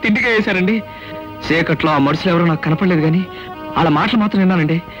పులికి తిండిగా వేశారండి. చీకట్లో ఆ మడుసులు ఎవరో నాకు కనపడలేదు కానీ వాళ్ళ మాటలు మాత్రం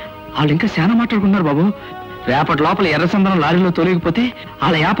విన్నానండి. వాళ్ళు ఇంకా చాలా మాట్లాడుకున్నారు బాబు. రేపటి లోపల ఎర్రచందనం లారీలో తోలేకపోతే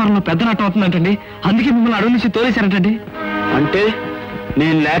వాళ్ళ వ్యాపారంలో పెద్ద నష్టం అవుతుందంటండి. అందుకే మిమ్మల్ని అడవి నుంచి తోలేశారంటండి. అంటే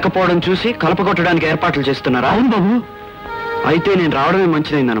నేను లేకపోవడం చూసి కలపకొట్టడానికి ఏర్పాట్లు చేస్తున్నారా? అవును బాబు. అయితే నేను రావడమే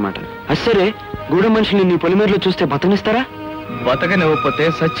మంచిదైందనమాట. అసరే గూడెం మనుషుల్ని నీ పొలిమేరలో చూస్తే బతనిస్తారా? బతకనివ్వకపోతే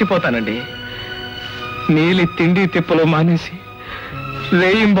చచ్చిపోతానండి. నీలి తిండి తిప్పలు మానేసి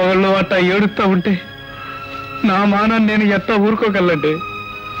రేయం బొగల్లో అట్టా ఏడుస్తా ఉంటే నా మానాన్ని నేను ఎట్టా ఊరుకోగలండి.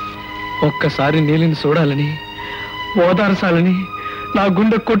 ఒక్కసారి నీలిని చూడాలని, ఓదార్చాలని నా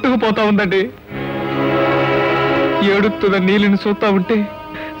గుండె కొట్టుకుపోతా ఉందండి. ఏడుతున్న నీలిని చూస్తా ఉంటే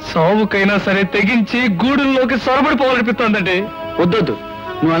సావుకైనా సరే తెగించి గూడుల్లోకి సొరబడిపోవాలనిపిస్తోందండి. వద్దొద్దు,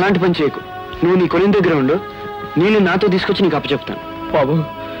 నువ్వు అలాంటి పని చేయకు. నువ్వు నీ కొలిం దగ్గర ఉండు, నీళ్ళు నాతో తీసుకొచ్చి నీకు అప్పచెప్తాను. బాబు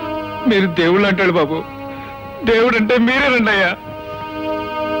మీరు దేవుళ్ళు అంటాడు బాబు. దేవుడు అంటే మీరేనండి అయ్యా.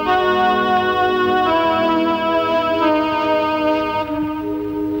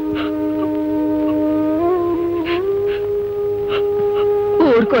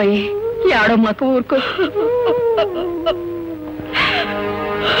 ఊరుకోయి ఏడో మాకు ఊరుకో.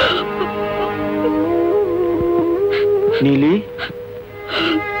 నీలి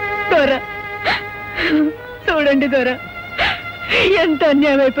దొర చూడండి, దొర ఎంత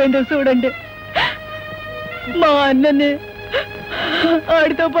అన్యాయం అయిపోయిందో చూడండి. మా అన్నని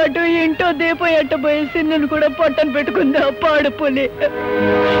ఆడితో పాటు ఇంటో దీపం ఎట్టబోయే సిన్నను కూడా పొట్టను పెట్టుకుంది ఆ పాడుపులి.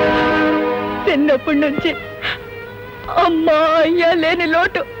 చిన్నప్పటి నుంచి అమ్మా అయ్యా లేని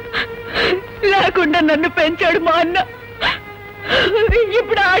లోటు లేకుండా నన్ను పెంచాడు మా అన్న.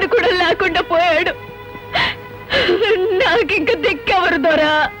 ఇప్పుడు ఆడు కూడా లేకుండా పోయాడు. నాకింక దిక్కెవరు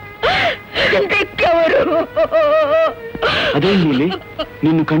దొరా, దిక్కెవరు? అదే నీలి,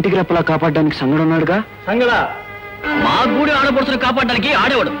 నిన్ను కంటికి రెప్పలా కాపాడడానికి సంగడు ఉన్నాడుగా. సంగడా మా గూడి ఆడపడుచును కాపాడడానికి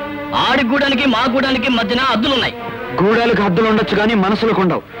ఆడేవాడు. ఆడి గూడానికి మా గూడానికి మధ్యన అద్దులున్నాయి. గూడాలకు హద్దులు ఉండొచ్చు కానీ మనసులకు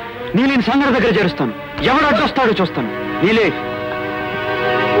ఉండవు. నీలిని సంగడి దగ్గర చేరుస్తాను. ఎవడు అడ్డొస్తాడో చూస్తాను. నీలే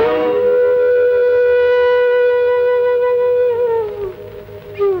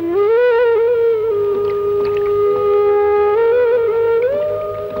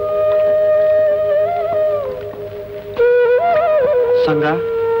సంగా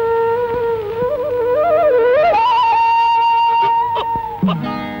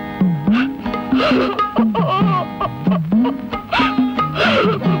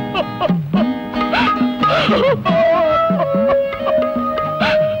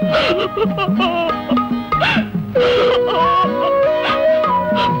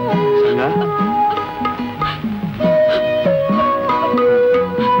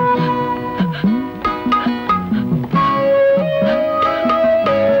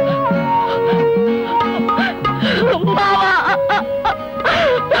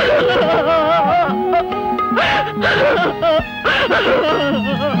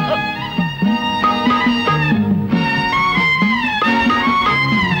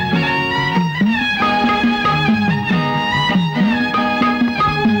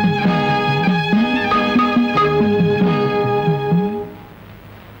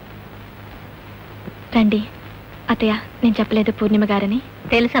రండి. అత్తయ్య, నేను చెప్పలేదు పూర్ణిమ గారని.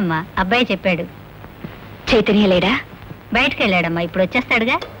 తెలుసమ్మా, అబ్బాయి చెప్పాడు. చైతన్య లేడా? బయటకు వెళ్ళాడమ్మా, ఇప్పుడు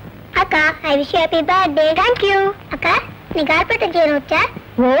వచ్చేస్తాడుగా. అక్క I wish happy birthday. Thank you. అక్క నీ గాలిపటం చేయను వచ్చా?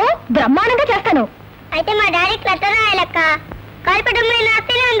 ఓ బ్రహ్మాండంగా చేస్తాను. అయితే మా డాడీకి లెటర్ రాయాలక్క. గాలిపటం మీద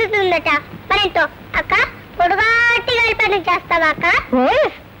నాస్తేనే అందుతుందట. మరెంతో అక్క పొడుగాటి గాలిపటం చేస్తావా అక్క? ఓ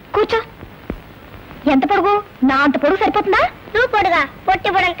కూర్చో. ఎంత పొడుగు? నా అంత పొడుగు సరిపోతుందా? నువ్వు పొడుగా,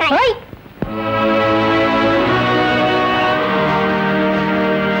 పొట్టి పొడంకాయ.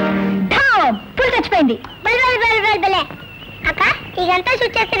 పులి చచ్చిపోయింది. అక్క ఇదంతా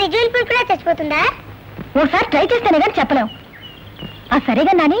షూట్ చేస్తే రిజ్యూల్ పుల్ కూడా చచ్చిపోతుందా? ఒకసారి ట్రై చేస్తేనే కానీ చెప్పలేం. ఆ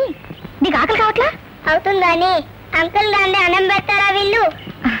సరేగా నాని, నీకు ఆకలి కావట్లా? అవుతుందా అని అంకుల్ దాన్ని అన్నం పెడతారా వీళ్ళు?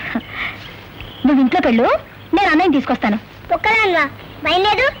 నువ్వు ఇంట్లోకి వెళ్ళు, నేను అన్నయ్య తీసుకొస్తాను. ఒక్కదాన్వా? భయం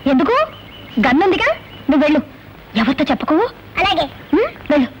లేదు? ఎందుకు? గన్నుందిగా, నువ్వు వెళ్ళు. ఎవరితో చెప్పుకో. అలాగే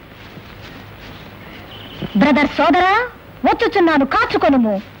వెళ్ళు. బ్రదర్ సోదరా, వచ్చుచున్నాను,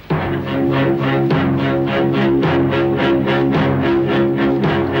 కాచుకొనుము.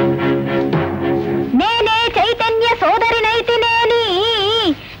 నేనే చైతన్య సోదరినైతినేని,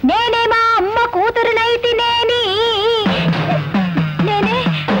 నేనే మా అమ్మ కూతురునైతినేని,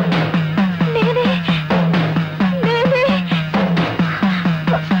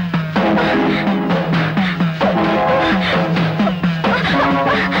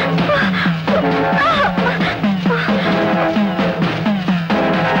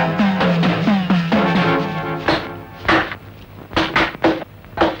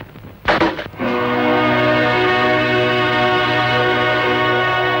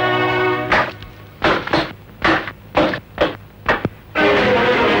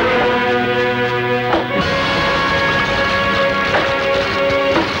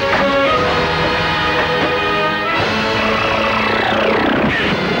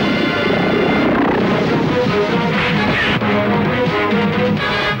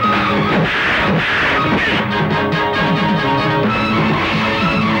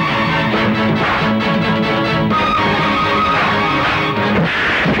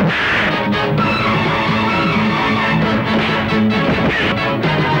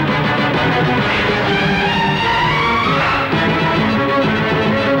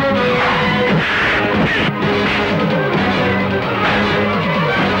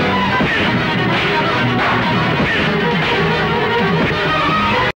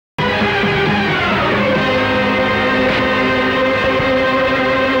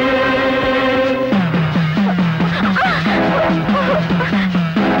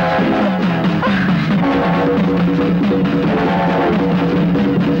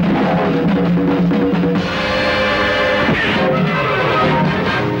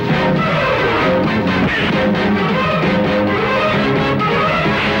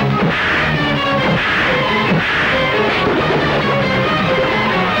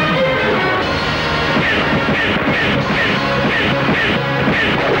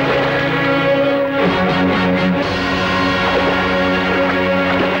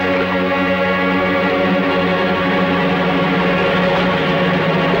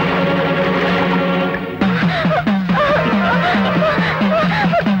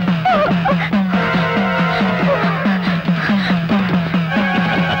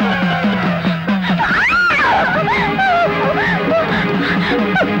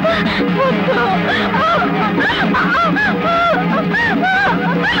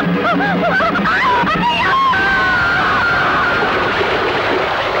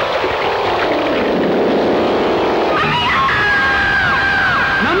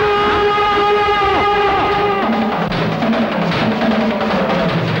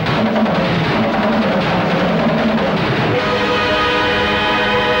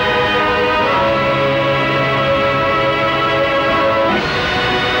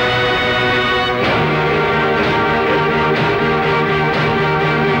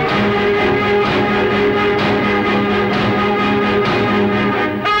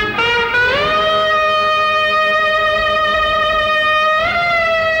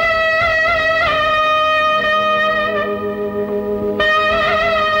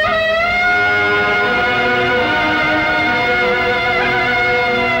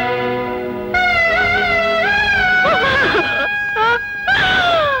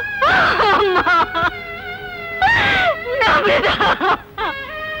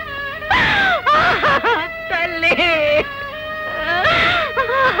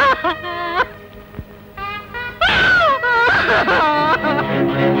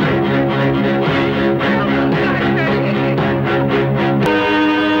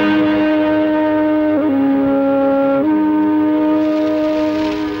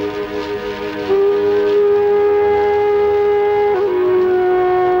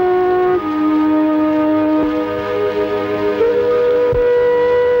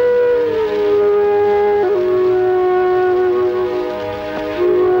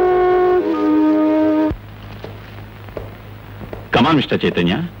 Come on, Mr.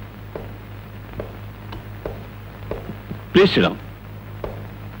 Chaitanya. Please sit down.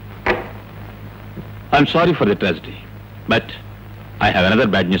 I'm sorry for the tragedy, but I have another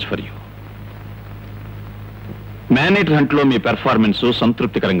bad news for you. Man-eater hunt-లో me performance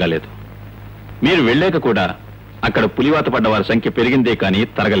సంతృప్తికరంగా లేదు. మీరు వెళ్ళాక కూడా అక్కడ పులివాత పడ్డ వారి సంఖ్య పెరిగిందే కానీ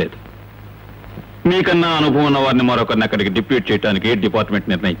తరగలేదు. మీకన్నా అనుభవం ఉన్న వారిని మరొకరిని అక్కడికి డిప్యూట్ చేయడానికి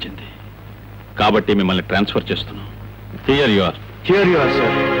డిపార్ట్మెంట్ నిర్ణయించింది. కాబట్టి మిమ్మల్ని ట్రాన్స్ఫర్ చేస్తున్నాం. Here you are. Here you are, sir.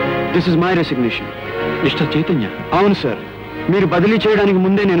 This is my resignation. Mr. Chaitanya. అవును సార్, మీరు బదిలీ చేయడానికి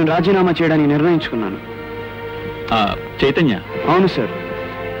ముందే నేను రాజీనామా చేయడానికి నిర్ణయించుకున్నాను. చైతన్య. అవును సార్,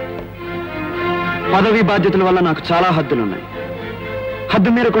 పదవి బాధ్యతల వల్ల నాకు చాలా హద్దులున్నాయి. హద్దు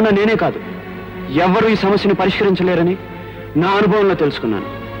మీరకుండా నేనే కాదు, ఎవ్వరూ ఈ సమస్యను పరిష్కరించలేరని నా అనుభవంలో తెలుసుకున్నాను.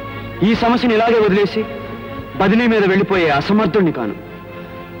 ఈ సమస్యను ఇలాగే వదిలేసి బదిలీ మీద వెళ్ళిపోయే అసమర్థుణ్ణి కాను.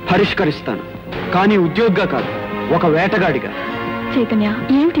 పరిష్కరిస్తాను, కానీ ఉద్యోగిగా కాదు, ఒక వేటగాడిగా. చైతన్య,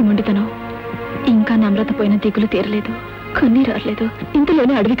 ఏమిటి మొండితనం? ఇంకా నమ్రత పోయిన దిగులు తీరలేదు, కన్నీరు రాలేదు,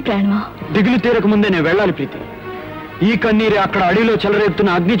 ఇంతలోనే అడవికి ప్రయాణమా? దిగులు తీరక ముందే నేను వెళ్ళాలి ప్రీతి. ఈ కన్నీరే అక్కడ అడవిలో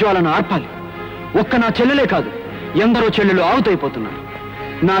చెలరేపుతున్న అగ్నిజ్వాలను ఆర్పాలి. ఒక్క నా చెల్లెలే కాదు, ఎందరో చెల్లెలు ఆవుతైపోతున్నారు.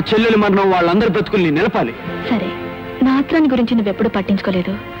 నా చెల్లెలు మరణం వాళ్ళందరి బ్రతుకుల్ని నిలపాలి. సరే, నా ఆత్రాన్ని గురించి నువ్వెప్పుడు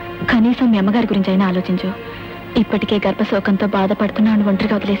పట్టించుకోలేదు, కనీసం మీ అమ్మగారి గురించి అయినా ఆలోచించు. ఇప్పటికే గర్భశోకంతో బాధపడుతున్నాను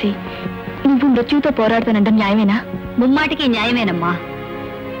ఒంటరిగా వదిలేసి నువ్వు మృత్యుతో పోరాడుతానంటే న్యాయమేనా? ముమ్మాటికి న్యాయమేనమ్మా.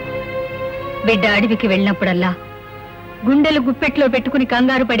 బిడ్డ అడవికి వెళ్ళినప్పుడల్లా గుండెలు గుప్పెట్లో పెట్టుకుని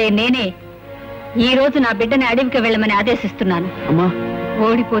కంగారు పడే నేనే ఈ రోజు నా బిడ్డని అడవికి వెళ్ళమని ఆదేశిస్తున్నాను.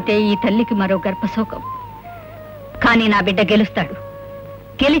 ఓడిపోతే ఈ తల్లికి మరో గర్భశోకం. కానీ నా బిడ్డ గెలుస్తాడు.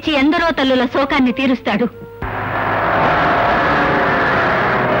 గెలిచి ఎందరో తల్లుల శోకాన్ని తీరుస్తాడు.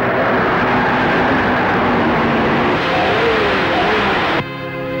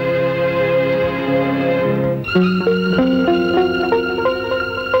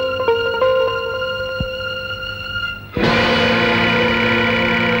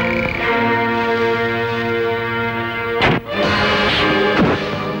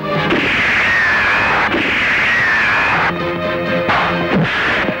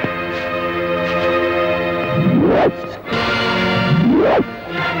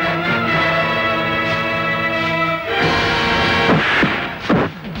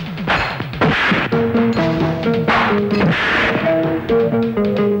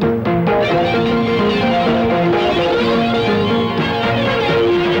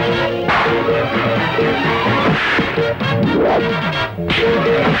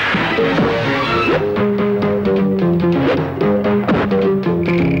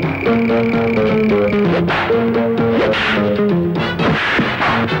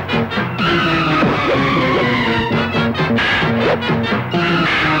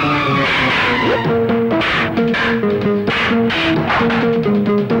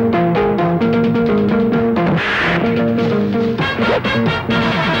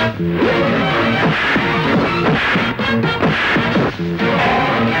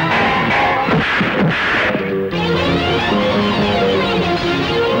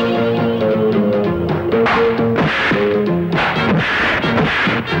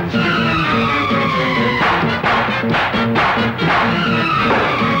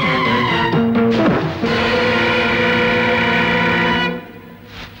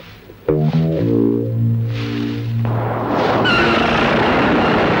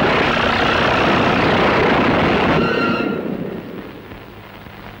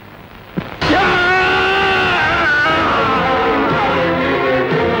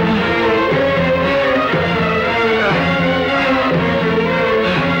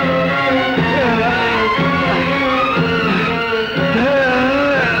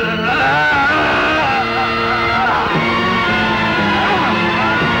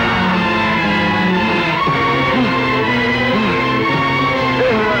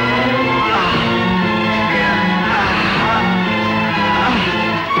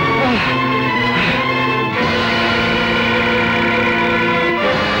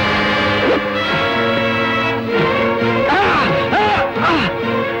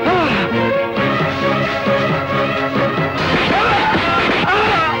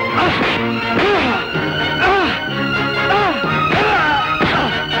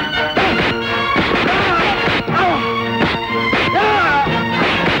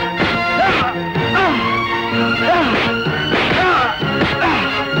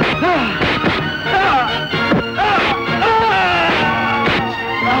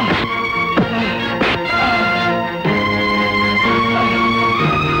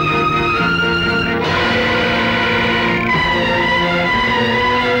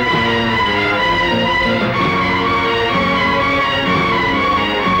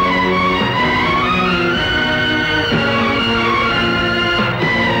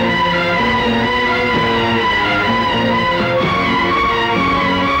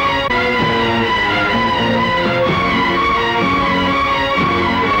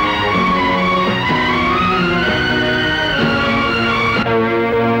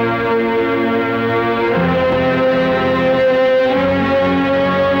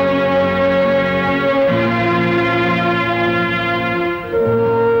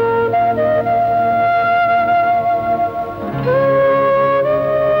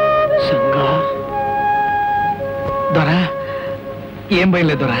 భయం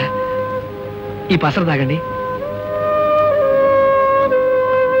లేదురా. ఈ పసరు తాగండి.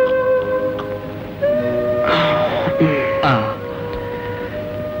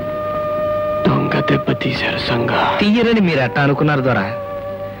 దొంగ దెబ్బ తీశారు సంగ. తీయరని మీరు ఎట్టా అనుకున్నారు దొరా?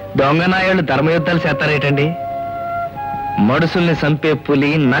 దొంగ నాయాళ్ళు ధర్మయుద్ధాలు చేస్తారేటండి? మడుసుల్ని సంపే పులి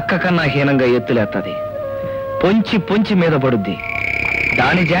నక్క కన్నా హీనంగా ఎత్తులేస్తుంది. పొంచి పొంచి మీద పడుద్ది.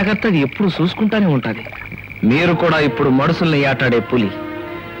 దాని జాగ్రత్త అది ఎప్పుడు చూసుకుంటానే ఉంటది. మీరు కూడా ఇప్పుడు మడుసుల్ని ఏటాడే పులి.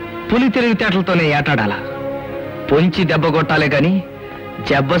 పులి తెలివితేటలతోనే ఏటాడాలా. పొంచి దెబ్బ కొట్టాలే గాని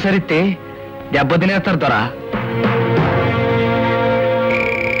జబ్బ సరితే దెబ్బ తినేస్తారు దొరా.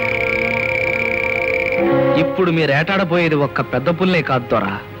 ఇప్పుడు మీరు ఏటాడబోయేది ఒక్క పెద్ద పుల్నే కాదు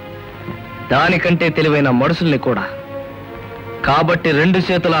దొరా, దానికంటే తెలివైన మడుసుల్ని కూడా. కాబట్టి 2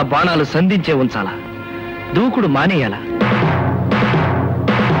 చేతుల బాణాలు సంధించే ఉంచాలా, దూకుడు మానేయాలా.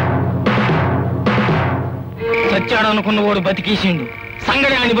 సచ్చాడనుకున్న వాడు బతికేసిండు,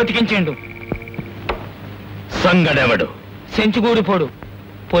 సంగడి అని బతికించిండు. సంగడెవడు? సెంచుగూడిపోడు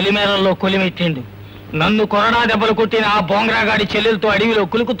పొలిమేరల్లో కొలిమెట్టిండు. నన్ను కొరడా దెబ్బలు కొట్టిన ఆ బోంగ్రాగాడి చెల్లెలతో అడవిలో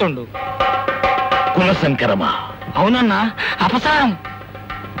కులుకుతుండు. కులశంకరమా? అవునన్నా, అపసారం.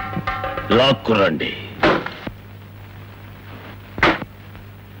 లాక్కురండి.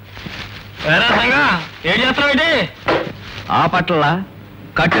 ఏం చేస్తున్నావు? ఆ పట్ల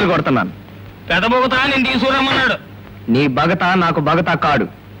కట్టెలు కొడుతున్నాను. పెద్ద బొగతా నేను తీసుకురమ్మన్నాడు. నీ బగత నాకు బగత కాడు.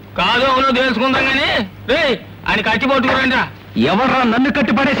 కాదు అవును తెలుసుకుందాం గానీ రే అని కట్టి పట్టుకురండి. ఎవర్రా నన్ను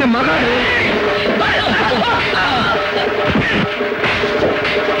కట్టి పడేసే మగాడు?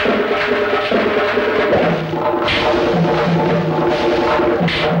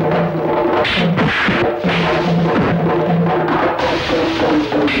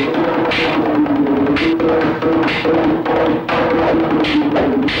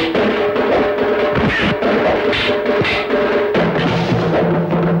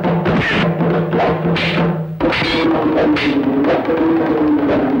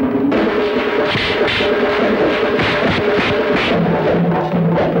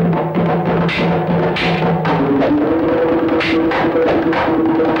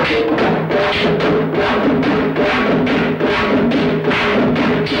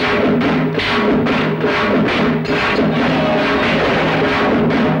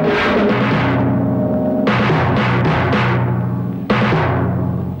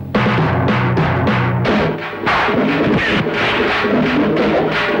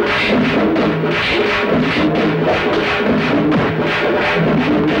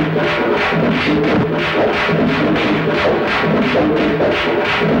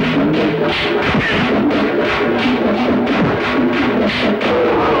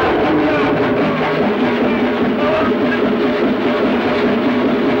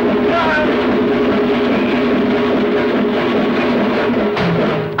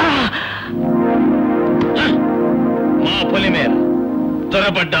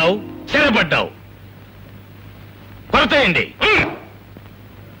 చెరపడ్డావు చెరపడ్డావు. కొరతేయండి.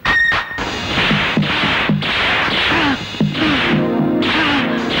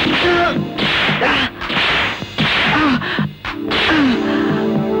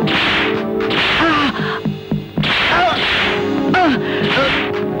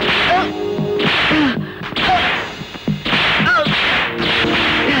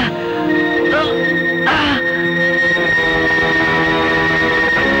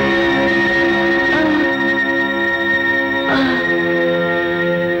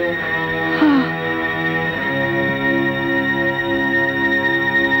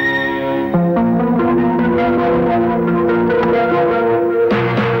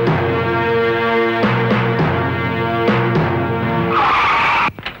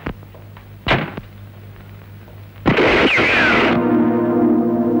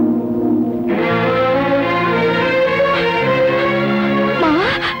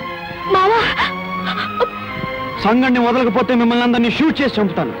 సంగడిని వదలకపోతే మిమ్మల్ని అందరినీ షూట్ చేసి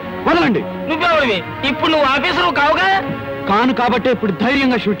చంపుతాను. వదలండి. నువ్వెవడివి? ఇప్పుడు నువ్వు ఆఫీసరు కావుగా? కాను కాబట్టే ఇప్పుడు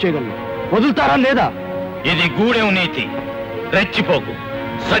ధైర్యంగా షూట్ చేయగలను. వదులుతారా లేదా? ఇది గూడెం నీతి. రెచ్చిపోకు,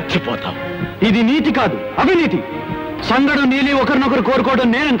 చచ్చిపోతావు. ఇది నీతి కాదు, అవినీతి. సంగడు నీలి ఒకరినొకరు కోరుకోవడం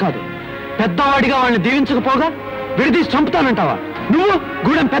నేరం కాదు. పెద్దవాడిగా వాళ్ళని దీవించకపోగా విడిదీసి చంపుతానంటావా? నువ్వు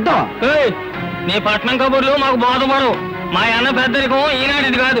గూడెం పెద్దవా? నీ పట్నం కబుర్లు మాకు బోధపడవు. మా అన్న పెద్దరికం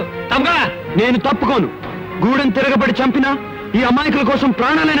ఈనాటిది కాదు. తప్పగా నేను తప్పుకోను. గూడెం తిరగబడి చంపినా ఈ అమాయకుల కోసం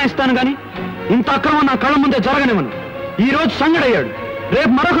ప్రాణాలైనా ఇస్తాను గాని ఇంత అక్రమం నా కళ్ళ ముందే జరగనివ్వను. ఈ రోజు సంగడయ్యాడు,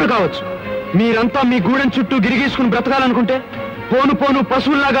 రేపు మరొకరు కావచ్చు. మీరంతా మీ గూడెం చుట్టూ గిరిగీసుకుని బ్రతకాలనుకుంటే పోను పోను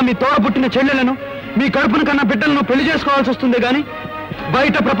పశువుల్లాగా మీ తోడ పుట్టిన చెల్లెలను, మీ కడుపున కన్నా బిడ్డలను పెళ్లి చేసుకోవాల్సి వస్తుంది గాని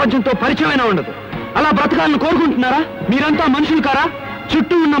బయట ప్రపంచంతో పరిచయమైనా ఉండదు. అలా బ్రతకాలను కోరుకుంటున్నారా? మీరంతా మనుషులు కారా?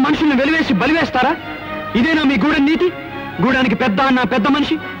 చుట్టూ ఉన్న మనుషుల్ని వెలివేసి బలివేస్తారా? ఇదేనా మీ గూడెం నీతి? గూడానికి పెద్ద అన్న పెద్ద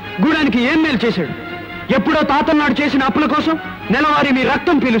మనిషి గూడానికి ఏం మేలు చేశాడు? ఎప్పుడో తాతన్నాడు చేసిన అప్పుల కోసం నెలవారీ మీ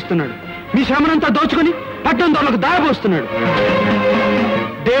రక్తం పీలుస్తున్నాడు. మీ శ్రమనంతా దోచుకుని పట్టణం దొరలకు దారబోస్తున్నాడు.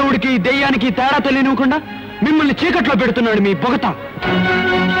 దేవుడికి దెయ్యానికి తేడా తెలియనివ్వకుండా మిమ్మల్ని చీకట్లో పెడుతున్నాడు మీ బొగత.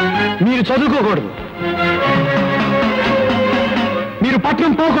 మీరు చదువుకోకూడదు, మీరు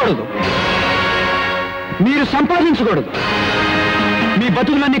పట్నం పోకూడదు, మీరు సంపాదించకూడదు. మీ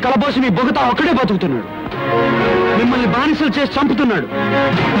బతుకులన్నీ కలబోసి మీ బొగత ఒక్కడే బతుకుతున్నాడు. మిమ్మల్ని బానిసలు చేసి చంపుతున్నాడు.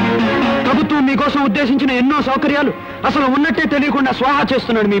 ప్రభుత్వం మీకోసం ఉద్దేశించిన ఎన్నో సౌకర్యాలు అసలు ఉన్నట్టే తెలియకుండా స్వాహా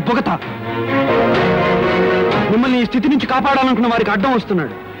చేస్తున్నాడు మీ బొగత. మిమ్మల్ని ఈ స్థితి నుంచి కాపాడాలనుకున్న వారికి అడ్డం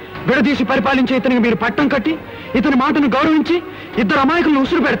వస్తున్నాడు. విడదీసి పరిపాలించే ఇతనికి మీరు పట్టం కట్టి ఇతని మాటను గౌరవించి ఇద్దరు అమాయకులను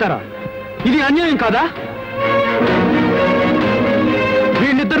ఉసురు పెడతారా? ఇది అన్యాయం కాదా?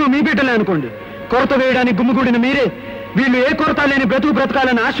 వీళ్ళిద్దరూ మీ బిడ్డలే అనుకోండి. కొరత వేయడానికి గుమ్మిగూడిన మీరే వీళ్ళు ఏ కొరత లేని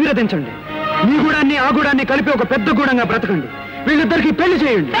బ్రతకాలని ఆశీర్వదించండి. మీ గూడాన్ని ఆ గూడాన్ని కలిపి ఒక పెద్ద గూడంగా బ్రతకండి. వీళ్ళిద్దరికి పెళ్లి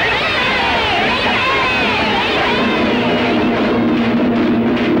చేయండి.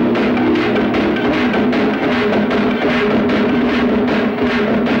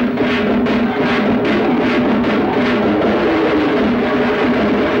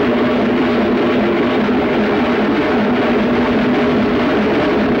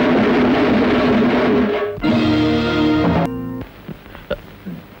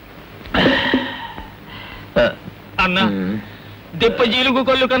 అన్నా, దెప్ప జీలుగు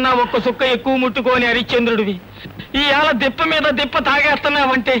కొల్లు కన్నా ఒక్క సుక్క ఎక్కువ ముట్టుకోని హరిశ్చంద్రుడివి ఇవాళ దెప్ప మీద దెప్ప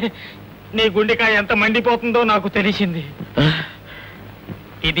తాగేస్తున్నావంటే నీ గుండెకాయ ఎంత మండిపోతుందో నాకు తెలిసింది.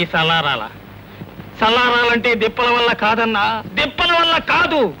 ఇది సలారాలంటే దెప్పల వల్ల కాదన్నా, దెప్పల వల్ల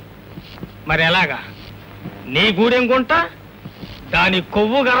కాదు. మరి ఎలాగా? నీ గూడెం గుంట దాని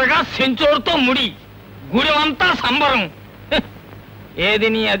కొవ్వు గరగా సెంచోరుతో ముడి గూడెమంతా సంబరం. ఏది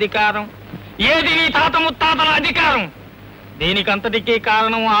నీ అధికారం? ఏది నీ తాత ముత్తాతల అధికారం? దీనికంతటికీ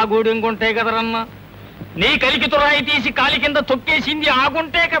కారణం ఆ గూడెం గుంటే కదరన్నా. నీ కలికి తురాయి తీసి కాలి కింద తొక్కేసింది ఆ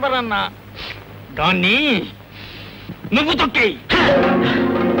గుంటే కదరన్నా. దాన్ని నువ్వు తొక్కేయి.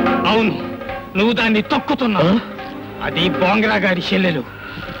 అవును, నువ్వు దాన్ని తొక్కుతున్నావు. అది బోంగరా గారి చెల్లెలు.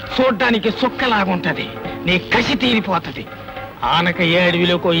 చూడ్డానికి సుక్కలాగుంటది. నీ కసి తీరిపోతది. ఆనక ఏ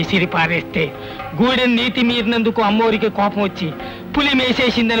అడవిలోకో ఇసిరి పారేస్తే గూడెం నీతి మీరినందుకు అమ్మోరికి కోపం వచ్చి పులి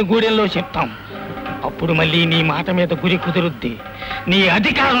మేసేసిందని గూడెంలో చెప్తాం. అప్పుడు మళ్ళీ నీ మాట మీద గురి కుదురుద్ది. నీ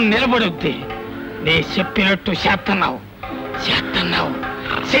అధికారం నిలబడుద్ది. నీ చెప్పినట్టు చేస్తున్నావు.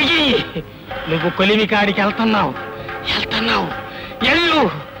 చెయ్యి. నువ్వు కొలిమి కాడికి వెళ్తున్నావు. ఎల్లు.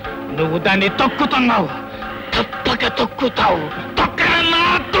 నువ్వు దాన్ని తొక్కుతున్నావు. తప్పక తొక్కుతావు. తొక్కరన్నా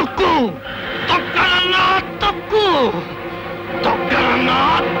తొక్కు. తొక్కరన్నా తొక్కు. తొక్కరన్నా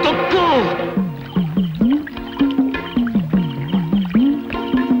తొక్కు.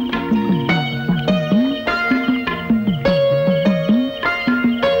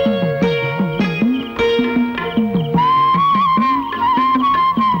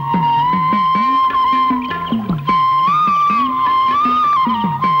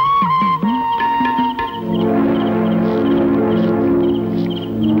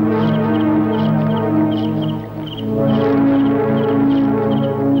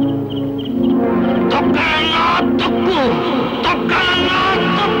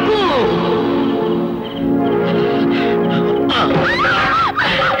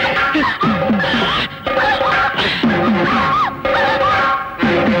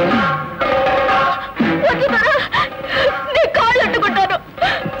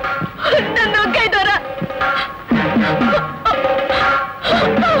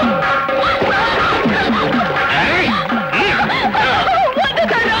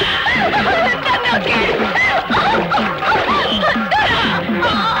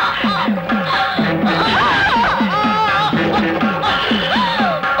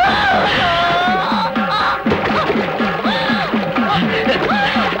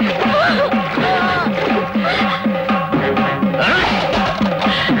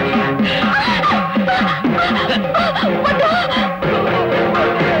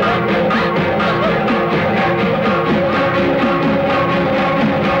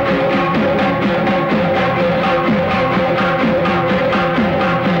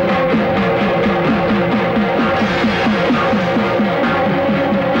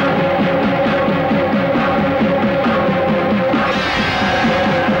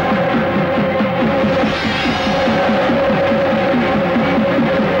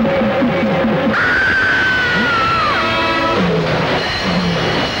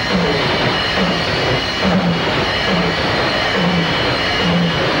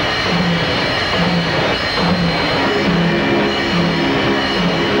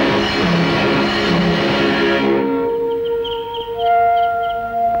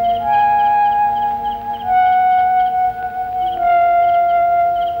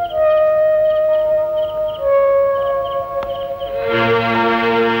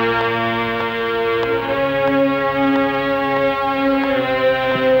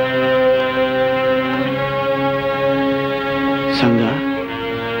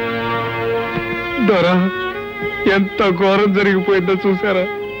 ఎంత ఘోరం జరిగిపోయిందో చూసారా?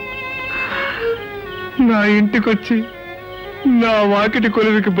 నా ఇంటికొచ్చి నా వాకిటి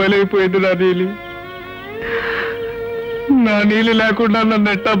కొలువికి బలైపోయింది నా నీలి. నా నీలి లేకుండా నన్ను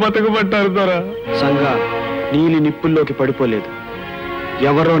ఎట్టా బతకబట్టారు దొరా. సంగా, నీలి నిప్పుల్లోకి పడిపోలేదు,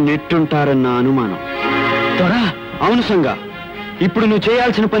 ఎవరో నెట్టుంటారన్న అనుమానం. దొరా, అవును సంగా, ఇప్పుడు నువ్వు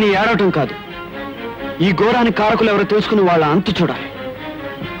చేయాల్సిన పని ఏడవటం కాదు, ఈ ఘోరానికి కారకులు ఎవరో తెలుసుకుని వాళ్ళ అంతు చూడాలి.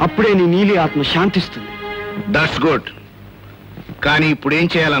 అప్పుడే నీ నీలి ఆత్మ శాంతిస్తుంది. That's good. కానీ ఇప్పుడు ఏం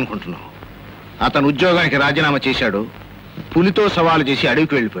చేయాలనుకుంటున్నావు? అతను ఉద్యోగానికి రాజీనామా చేశాడు, పులితో సవాలు చేసి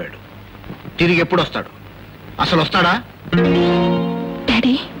అడవికి వెళ్ళిపోయాడు. తిరిగి ఎప్పుడు వస్తాడు? అసలు వస్తాడా?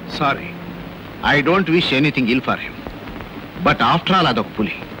 Sorry, I don't wish anything ill for him, but after all అదొక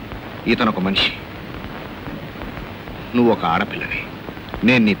పులి, ఇతను ఒక మనిషి. నువ్వు ఒక ఆడపిల్లని,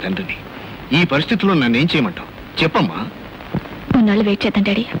 నేను నీ తండ్రిని. ఈ పరిస్థితుల్లో నన్ను ఏం చేయమంటావు చెప్పమ్మా? కొన్నాళ్ళు వెయిట్ చేద్దాం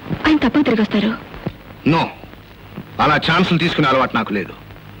డాడీ, ఆయన తప్పక తిరిగి వస్తారు. నో, అలా ఛాన్సులు తీసుకునే అలవాటు నాకు లేదు.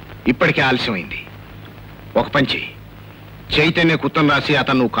 ఇప్పటికే ఆలస్యమైంది. ఒక పని చెయ్యి, చైతన్య కుత్తం రాసి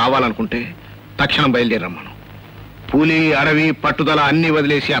అతను నువ్వు కావాలనుకుంటే తక్షణం బయలుదేరమ్మను. పూలి, అడవి, పట్టుదల అన్ని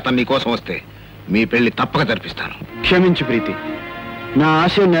వదిలేసి అతను నీ కోసం వస్తే మీ పెళ్లి తప్పక జరిపిస్తాను. క్షమించు ప్రీతి, నా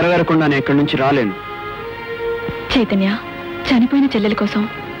ఆశయం నెరవేరకుండా నేను ఎక్కడి నుంచి రాలేను. చైతన్య, చనిపోయిన చెల్లెల కోసం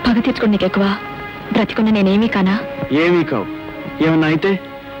పగ తీర్చుకోండి నీకు ఎక్కువ. బ్రతికున్న నేనేమీ కానా? ఏమీ కావు. ఏమన్నా అయితే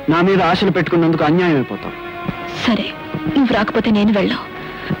నా మీద ఆశలు పెట్టుకున్నందుకు అన్యాయం అయిపోతావు. సరే, నువ్వు రాకపోతే నేను వెళ్ళావు,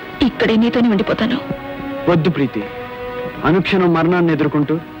 ఇక్కడే నీతోనే ఉండిపోతాను. వద్దు ప్రీతి, అనుక్షణం మరణాన్ని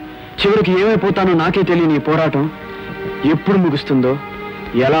ఎదుర్కొంటూ చివరికి ఏమైపోతానో నాకే తెలియని ఈ పోరాటం ఎప్పుడు ముగుస్తుందో,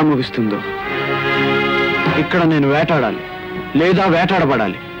 ఎలా ముగుస్తుందో. ఇక్కడ నేను వేటాడాలి లేదా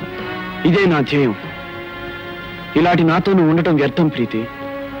వేటాడబడాలి, ఇదే నా ధ్యేయం. ఇలాంటి నాతో నువ్వు ఉండటం వ్యర్థం ప్రీతి,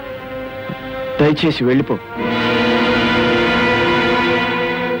 దయచేసి వెళ్ళిపో.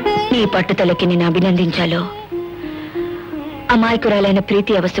 నీ పట్టుదలకి నేను అభినందించాలో, అమాయకురాలైన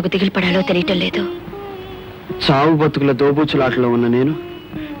ప్రీతి అవస్థకు దిగిలిపడాలో తెలియటం లేదు. చావు బతుకుల దోబూచులాటలో ఉన్న నేను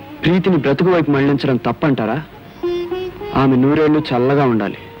ప్రీతిని బ్రతుకు వైపు మళ్లించడం తప్పంటారా? ఆమె నూరేళ్లు చల్లగా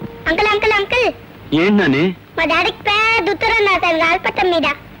ఉండాలి. అంకుల్ అంకుల్ అంకుల్, ఏంటని? మా డాడీకి పెద్ద ఉత్తరం రాశారు గాలిపట్టం మీద,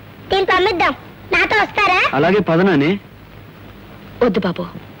 దీన్ని పంపిద్దాం, నాతో వస్తారా? అలాగే పదనాని. వద్దు బాబు,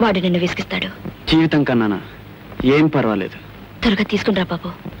 వాడు నిన్ను విసిగిస్తాడు. జీవితం కన్నానా? ఏం పర్వాలేదు, త్వరగా తీసుకునిరా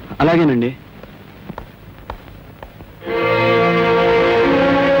బాబు. అలాగేనండి.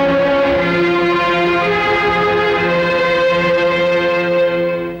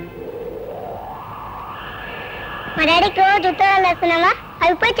 మా డాడీకి రోజు ఉత్తరాలు రాస్తున్నావా?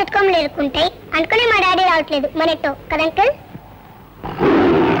 అవి పోయి చెట్టుకోమలు ఎరుకుంటాయి అనుకుని మా డాడీ రావట్లేదు మనతో కదా అంకుల్?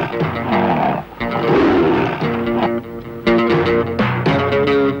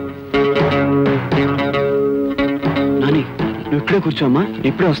 నాని, నువ్వు ఇక్కడే కూర్చోమ్మా,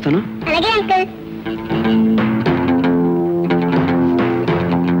 ఇప్పుడే వస్తాను. అలాగే అంకుల్.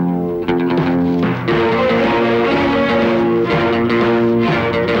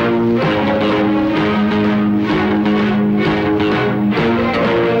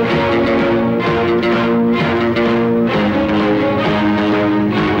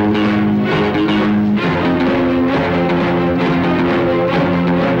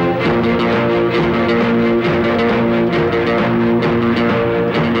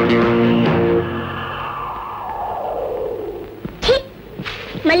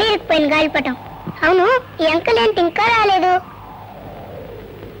 మళ్ళీ ఇరుక్కుపోయింది గాలిపటం. అవును, ఈ అంకుల్ ఏంటి ఇంకా రాలేదు?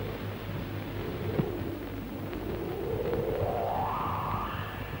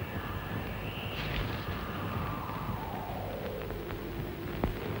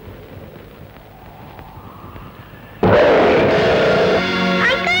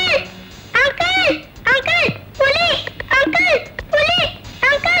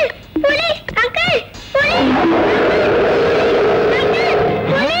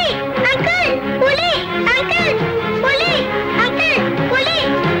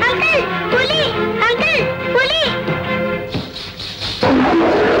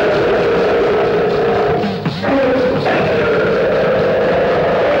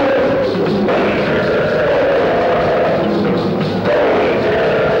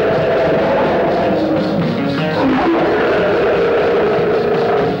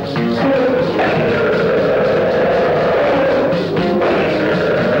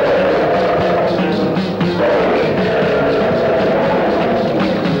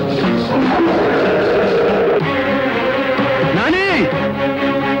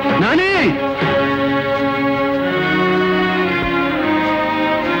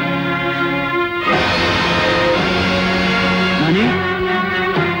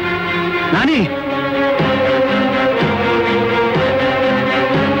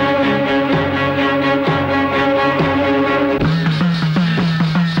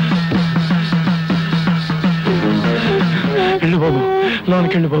 వెళ్ళు బాబు,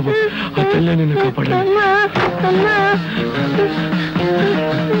 లోనకెళ్ళు బాబు. ఆ తల్లి నిన్ను కాపాడాలి.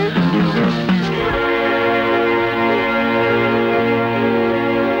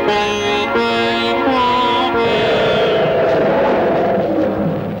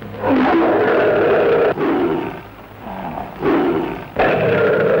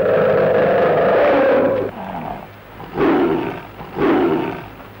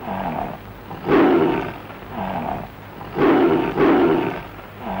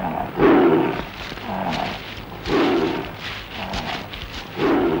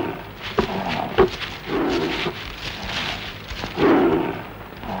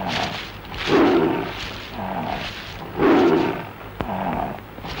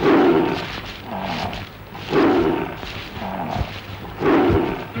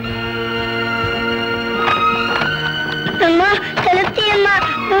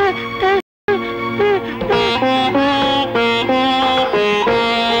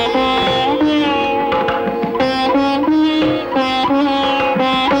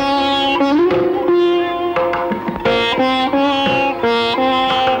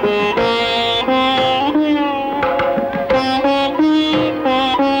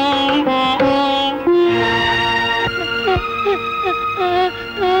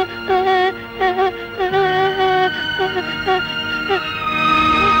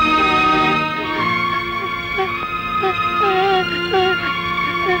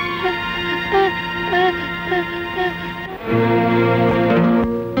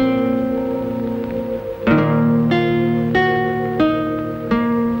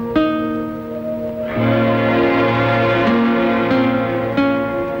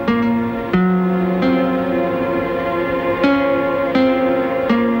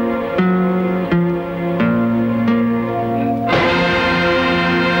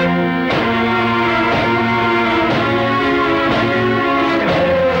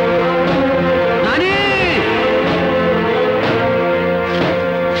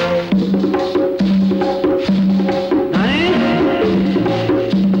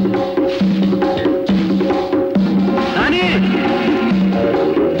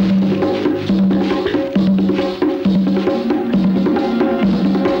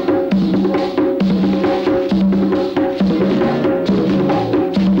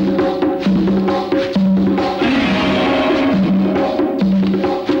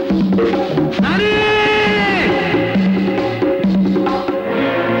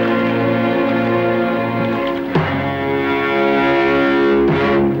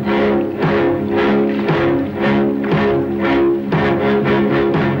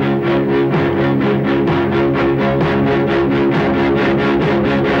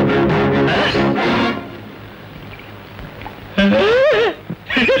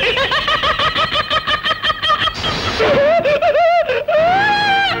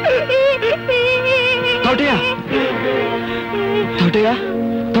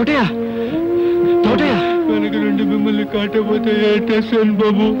 వెనక నుండి మిమ్మల్ని కాటపోతే ఏటేశాను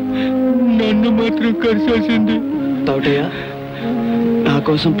బాబు, నన్ను మాత్రం కరిసేసింది. తౌటయ్య, నా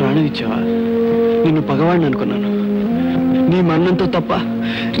కోసం ప్రాణం ఇచ్చావా? నిన్ను పగవాడిని అనుకున్నాను. నీ మరణంతో తప్ప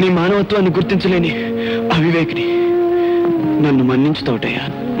నీ మానవత్వాన్ని గుర్తించలేని అవివేకిని. నన్ను మన్నించు తౌటయ్య,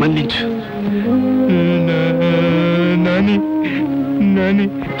 మన్నించు. నాని నాని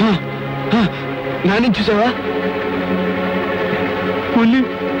నాని చూసావా? పులి.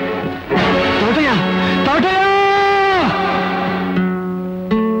 తౌటయ్య, తౌటయ్య!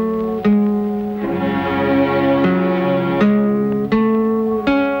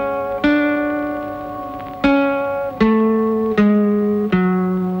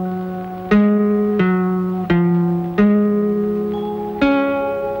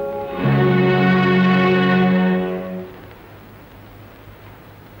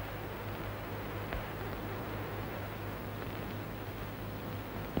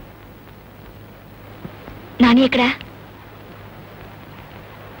 నాని ఎక్కడా?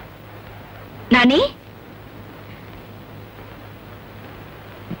 నాని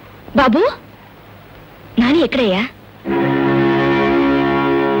బాబు, నాని ఎక్కడయ్యా?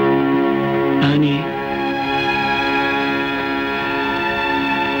 నాని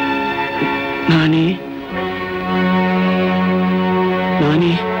నాని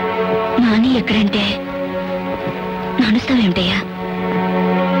నాని నాని ఎక్కడంటే నానుస్తావేమిటయ్యా?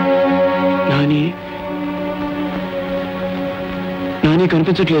 నాని నాని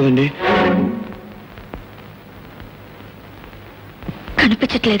కనిపించట్లేదండి.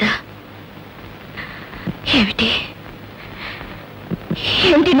 కనిపించట్లేదా? ఏమిటి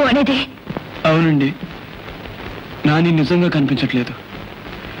ఏమిటి నువ్వు అనేది? అవునండి, నాని నిజంగా కనిపించట్లేదు.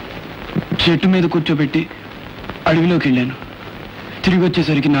 చెట్టు మీద కూర్చోబెట్టి అడవిలోకి వెళ్ళాను. తిరిగి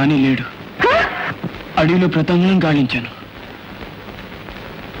వచ్చేసరికి నాని లేడు. అడవిలో ప్రతంగం గాలించాను.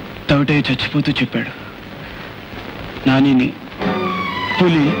 తోటయ్య చచ్చిపోతూ చెప్పాడు, నానిని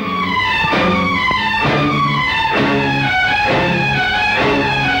పులి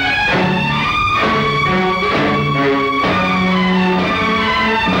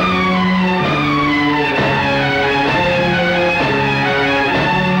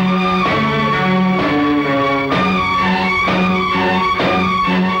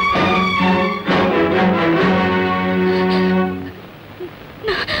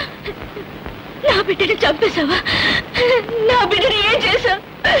బిడ్డని చంపేశావా? నా బిడ్డని ఏం చేశావు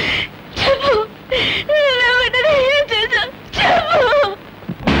చెప్పు. నా బిడ్డని ఏం చేశావు చెప్పు.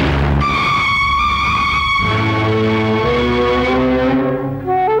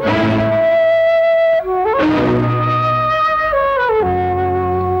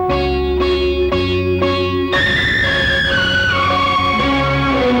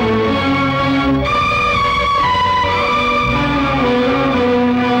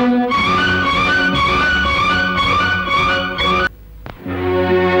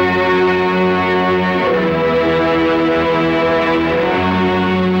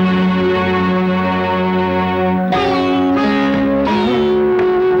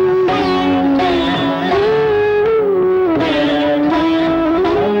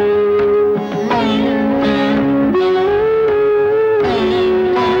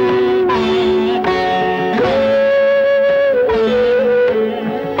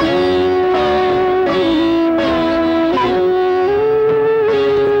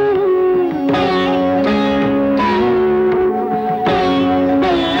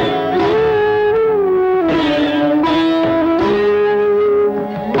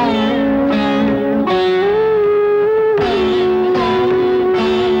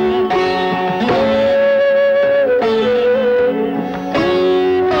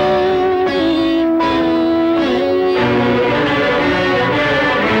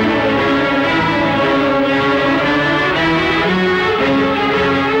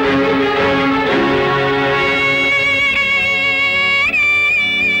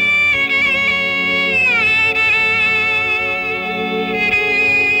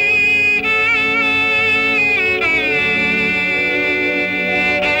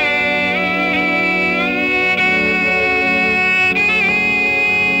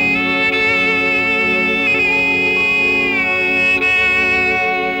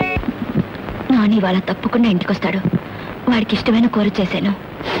 ఇవాళ తప్పకుండా ఇంటికొస్తాడు. వాడికి ఇష్టమైన కూర చేశాను.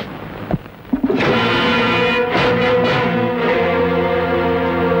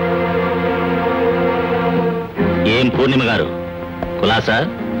 ఏం పూర్ణిమ గారు, కులాసా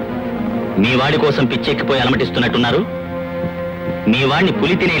మీ వాడి కోసం పిచ్చెక్కిపోయి అలమటిస్తున్నట్టున్నారు? మీ వాడిని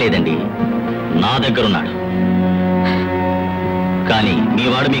పులి తినేలేదండి, నా దగ్గరున్నాడు. కానీ మీ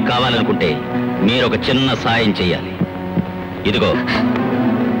వాడు మీకు కావాలనుకుంటే మీరు ఒక చిన్న సాయం చెయ్యాలి. ఇదిగో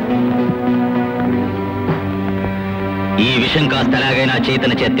ఈ విషయం కాస్త ఎలాగైనా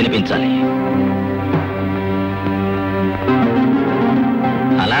చైతన్య చేతి తినిపించాలి.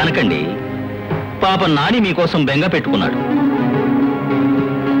 అలా అనకండి, పాప నాని మీకోసం బెంగ పెట్టుకున్నాడు.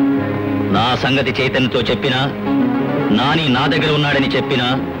 నా సంగతి చైతన్యతో చెప్పినా, నాని నా దగ్గర ఉన్నాడని చెప్పినా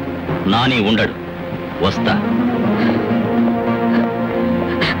నాని ఉండడు. వస్తా.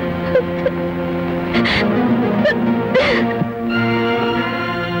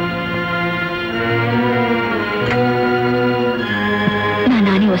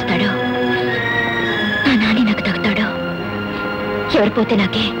 వస్తాడు. నా నాని నాకు తగ్గుతాడు. ఎవరు పోతే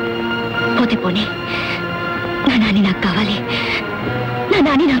నాకే, పోతే పోనీ. నా నాని నాకు కావాలి. నా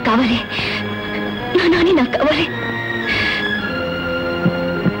నాని నాకు కావాలి. నా నాని నాకు కావాలి.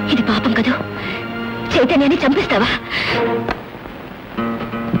 ఇది పాపం కదూ. చైతన్యాన్ని చంపిస్తావా?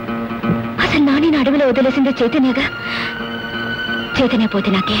 అసలు నాని నా అడవిలో వదిలేసింది చైతన్యగా. చైతన్య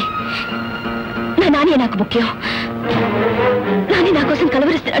పోతే నాకే. నా నాని నాకు ముఖ్యం. నాని నా కోసం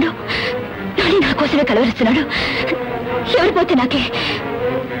కలవరిస్తున్నాడు. నాని నా కోసమే కలవరిస్తున్నాడు. ఎవరు పోతే నాకే.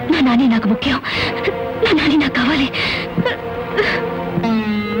 నా నాని నాకు ముఖ్యం. నా నాని నాకు కావాలి.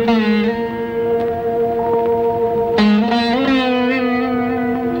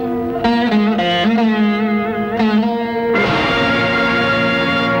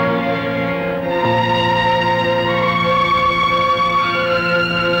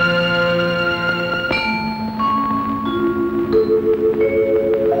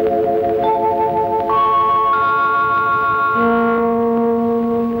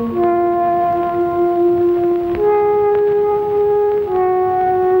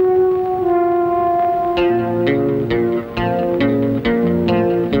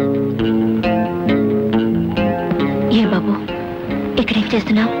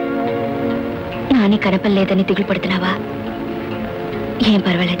 చేస్తున్నావు? నాని కనపడలేదని దిగులు పడుతున్నావా? ఏం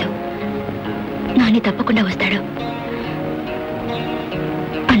పర్వాలేదు, నాని తప్పకుండా వస్తాడు.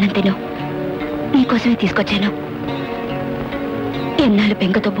 అన్నం తిను, నీకోసమే తీసుకొచ్చాను. ఎన్నాళ్ళు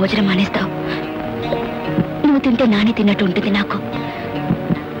బెంగతో భోజనం మానేస్తావు? నువ్వు తింటే నాని తిన్నట్టు ఉంటుంది నాకు.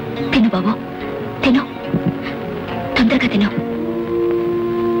 తిను బాబు, తిను, తొందరగా తిను.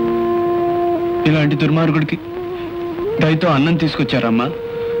 ఇలాంటి దుర్మార్గుడికి దయతో అన్నం తీసుకొచ్చారమ్మా.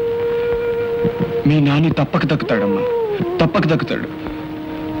 మీ నాని తప్పక దక్కుతాడమ్మా, తప్పక దక్కుతాడు.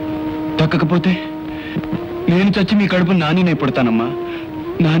 దక్కకపోతే నేను చచ్చి మీ కడుపు నానినే పుడతానమ్మా,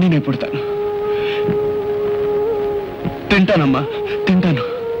 నానినే పుడతాను. తింటానమ్మా, తింటాను.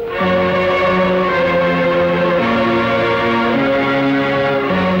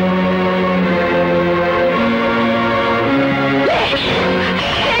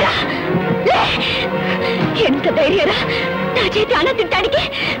 ఎంత ధైర్యరా నా చేతి అన్నం తింటానికి?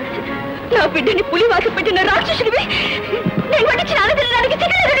 నా బిడ్డని పులి వాత పెట్టిన రాక్షసుడివి. నేను వడ్డించిన అన్నం తినడానికి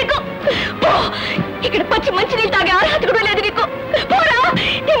సిగ్గలేదు నీకు? పో, ఇక్కడ పచ్చి మంచి నీళ్ళు తాగే అర్హత కూడా లేదు నీకు. పోరా,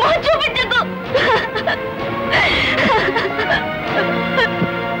 నీ మొహం చూపించకు.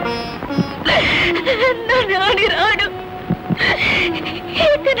 నా నాని రాడు,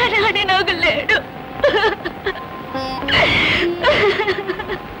 ఇక నా నాని నాకు లేడు.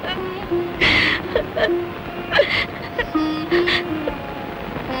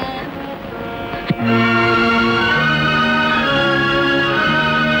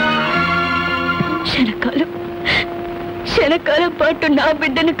 క్షణకాలం పాటు నా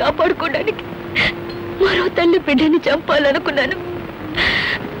బిడ్డను కాపాడుకోవడానికి మరో తల్లి బిడ్డని చంపాలనుకున్నాను.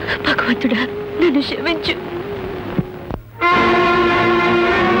 భగవంతుడా, నన్ను క్షమించు.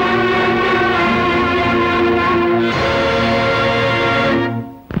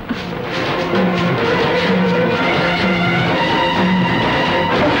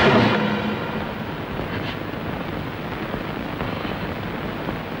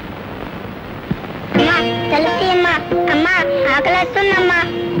 తులసి అమ్మా, అమ్మా ఆకలేస్తుందమ్మా,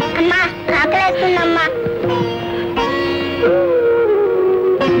 అమ్మా ఆకలేస్తుందమ్మా.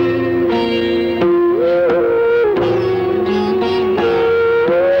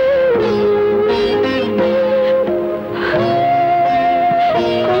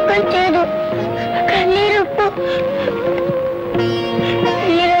 కుంకం చేదు, కన్నీరు ఉప్పు.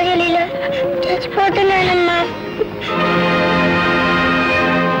 అన్ని రోజులు ఇలా చచ్చిపోతున్నానమ్మా.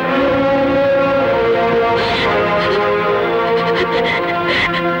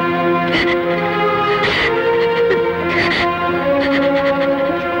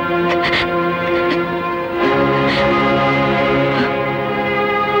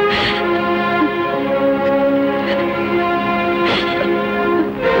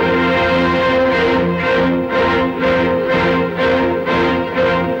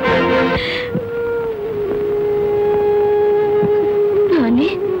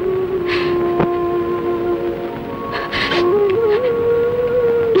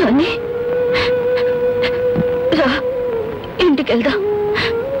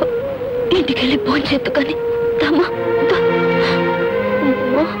 ఇంటికెళ్ళి భోంచేత్తు కానీ తమ్మా.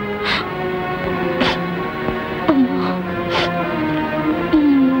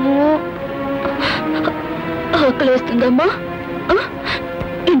 ఆకలేస్తుందమ్మా,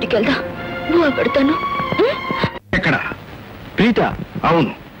 ఇంటికెళ్దా, బువ్వ పెడతాను. ఎక్కడ? ప్రీత?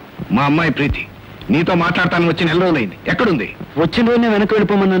 అవును, మా అమ్మాయి ప్రీతి. నీతో మాట్లాడతాను వచ్చి నెల రోజులైంది. ఎక్కడుంది? వచ్చిన రోజునే వెనక్కి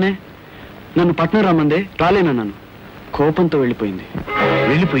వెళ్ళిపోమన్నానే. నన్ను పట్నం రమ్మందే, రాలేనన్నాను. కోపంతో వెళ్ళిపోయింది.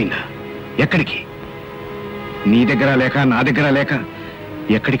 వెళ్ళిపోయిందా? ఎక్కడికి? నీ దగ్గర లేక నా దగ్గర లేక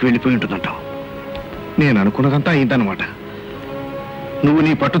ఎక్కడికి వెళ్ళిపోయి ఉంటుందంటావు? నేను అనుకున్నదంతా అయిందన్నమాట. నువ్వు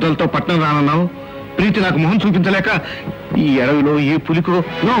నీ పట్టుదలతో పట్నం రానన్నావు. ప్రీతి నాకు మొహం చూపించలేక ఈ అడవిలో ఏ పులికో.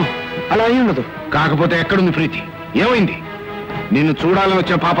 నో, అలా అయి ఉండదు. కాకపోతే ఎక్కడుంది ప్రీతి? ఏమైంది? నిన్ను చూడాలని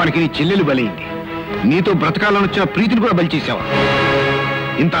వచ్చిన పాపానికి నీ చెల్లెలు బలైంది. నీతో బ్రతకాలని వచ్చిన ప్రీతిని కూడా బలి చేసావా?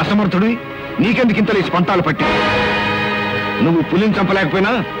 ఇంత అసమర్థుడివి, నీకెందుకింతలో ఈ స్పంతాలు పట్టి? నువ్వు పులిని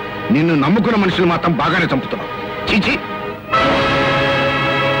చంపలేకపోయినా నిన్ను నమ్ముకున్న మనుషులు మాత్రం బాగానే చంపుతున్నావు. చీచి!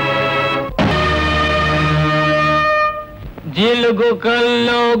 జిలుగు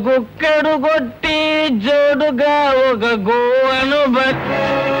కల్లో గుక్కెడు కొట్టి జోడుగా ఒక గోవను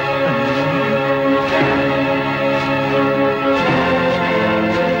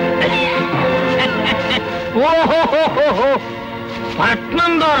ఓహో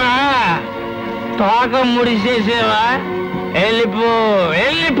పట్నం ద్వారా తోక ముడిసేసేవా? వెళ్ళిపో,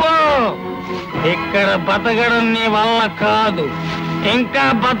 వెళ్ళిపో. ఇక్కడ బతకడం నీ వల్ల కాదు. ఇంకా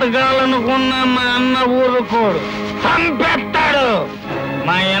బతకాలనుకున్న మా అన్న ఊరుకోడు, చంపేస్తాడు.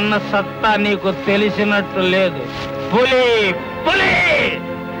 మా అన్న సత్తా నీకు తెలిసినట్టు లేదు. పులి పులి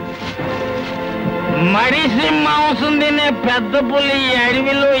మనిషి మాంసం తినే పెద్ద పులి ఈ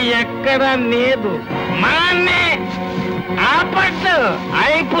అడవిలో ఎక్కడా లేదు. మాన్నే ఆపట్టు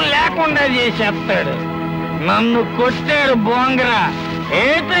అయిపు లేకుండా చేసేస్తాడు. నన్ను కొట్టాడు బోంగరా,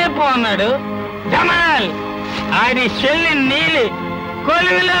 ఏటైపోన్నాడు. జమాల్ ఆడి చెల్లి నీలి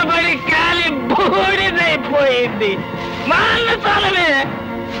కొలువులో పడి కాలి బూడిదైపోయింది. మాన్న తలమే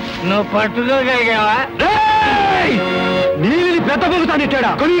నువ్వు పట్టుకోగలిగావా? నీలిని పెద్ద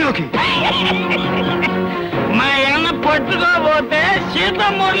పొగుతానెట్టాడా కొలువులోకి? మా అన్న పట్టుకోబోతే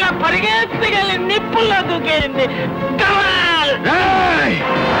సీతమ్మూర్లో పరిగెత్తగలి నిప్పుల్లో దూకేసింది. కమాల్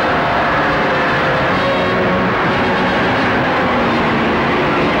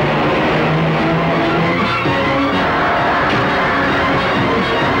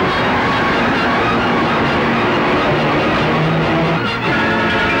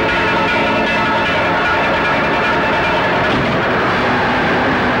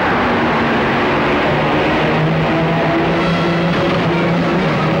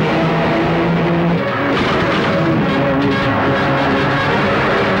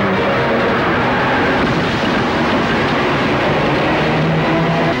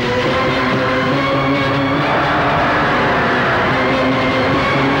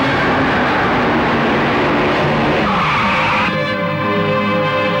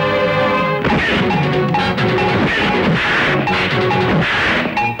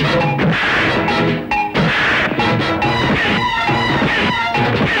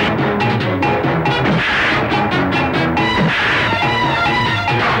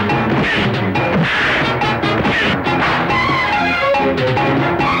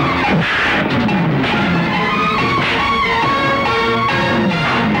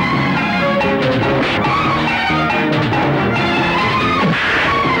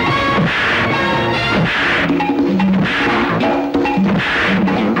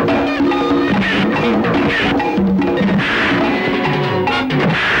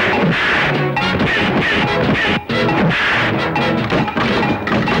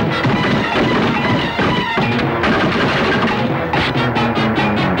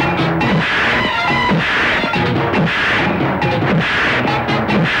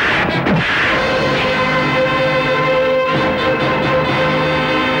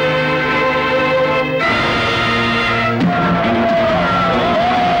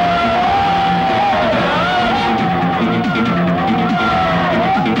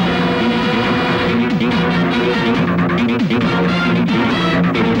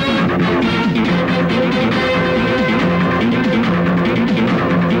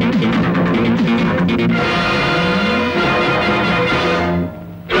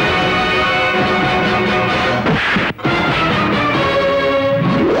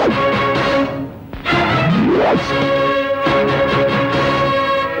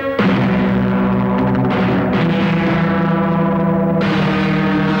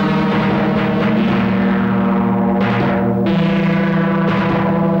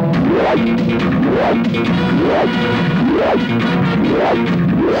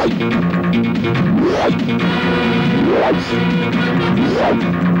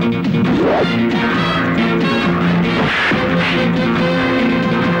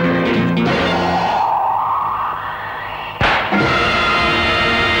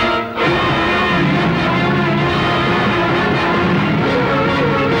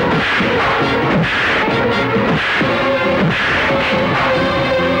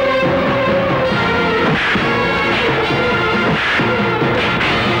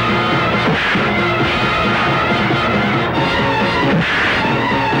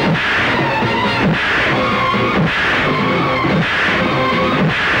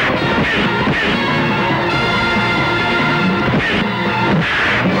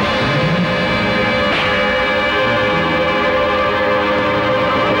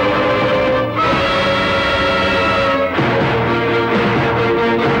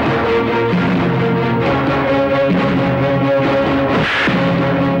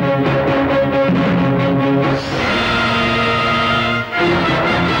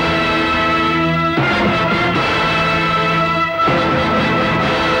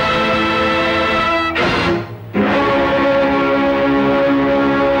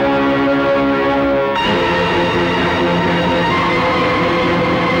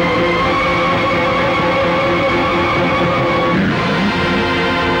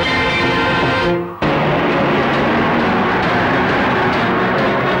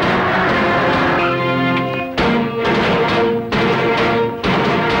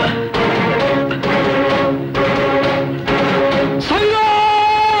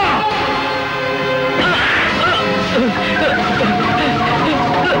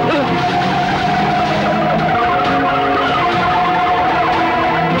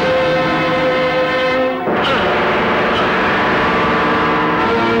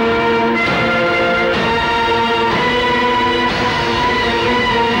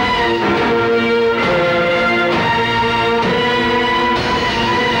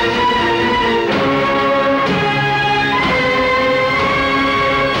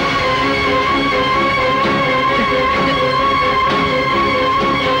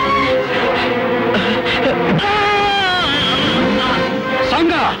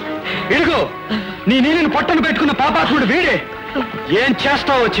నీ నీళ్ళని పొట్టను పెట్టుకున్న పాపాత్ముడు వీడే. ఏం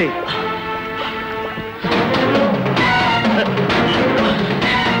చేస్తావు వచ్చి?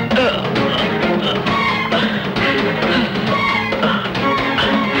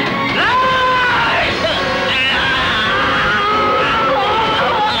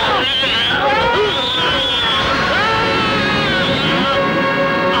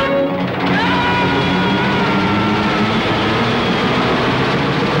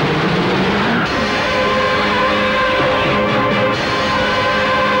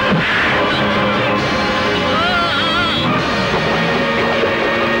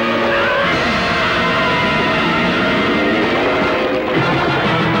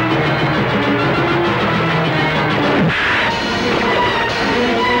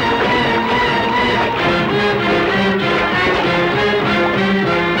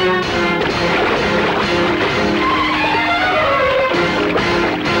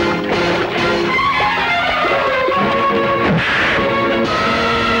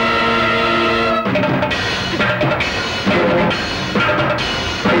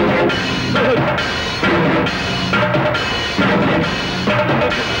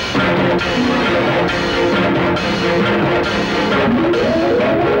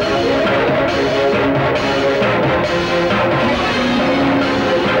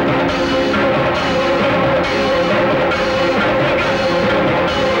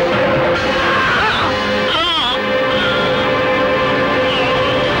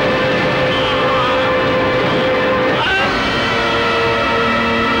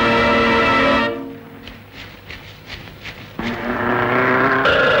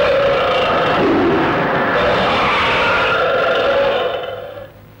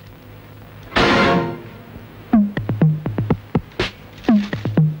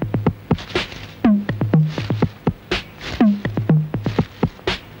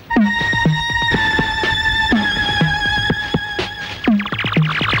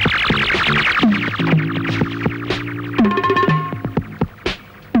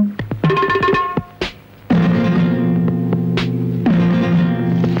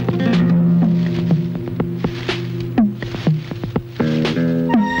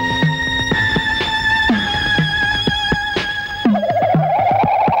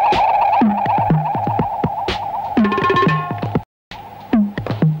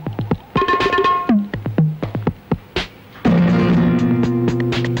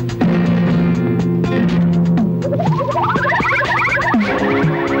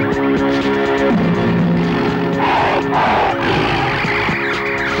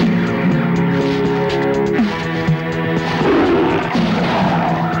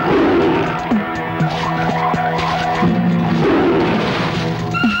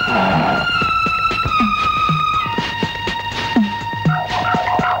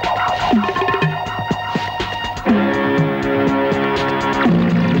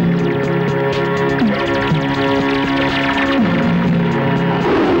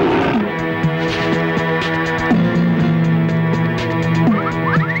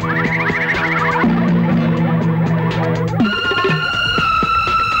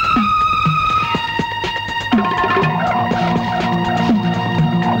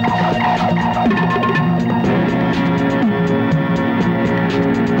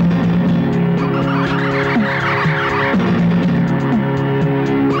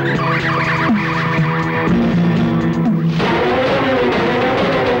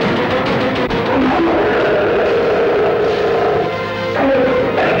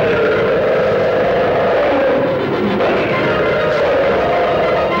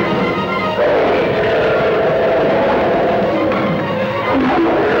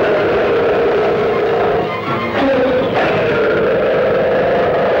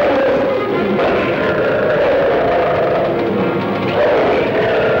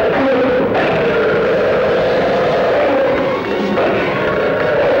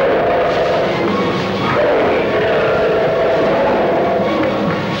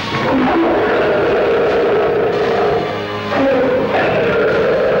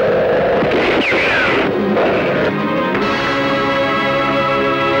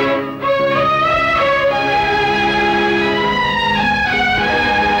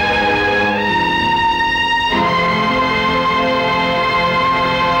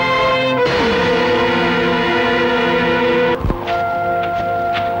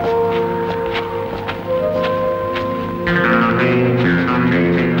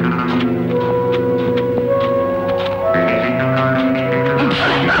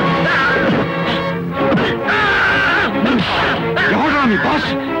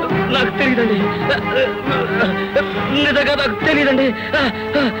 నిజంగా నాకు తెలియదండి.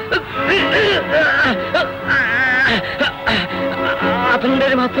 అతను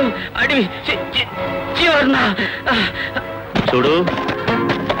ఉండేది మాత్రం అడవి చివరన. చూడు,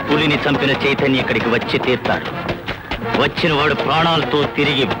 పులిని చంపిన చైతన్య ఇక్కడికి వచ్చి తీర్తాడు. వచ్చిన వాడు ప్రాణాలతో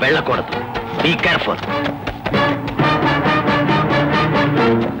తిరిగి వెళ్ళకూడదు. Be careful.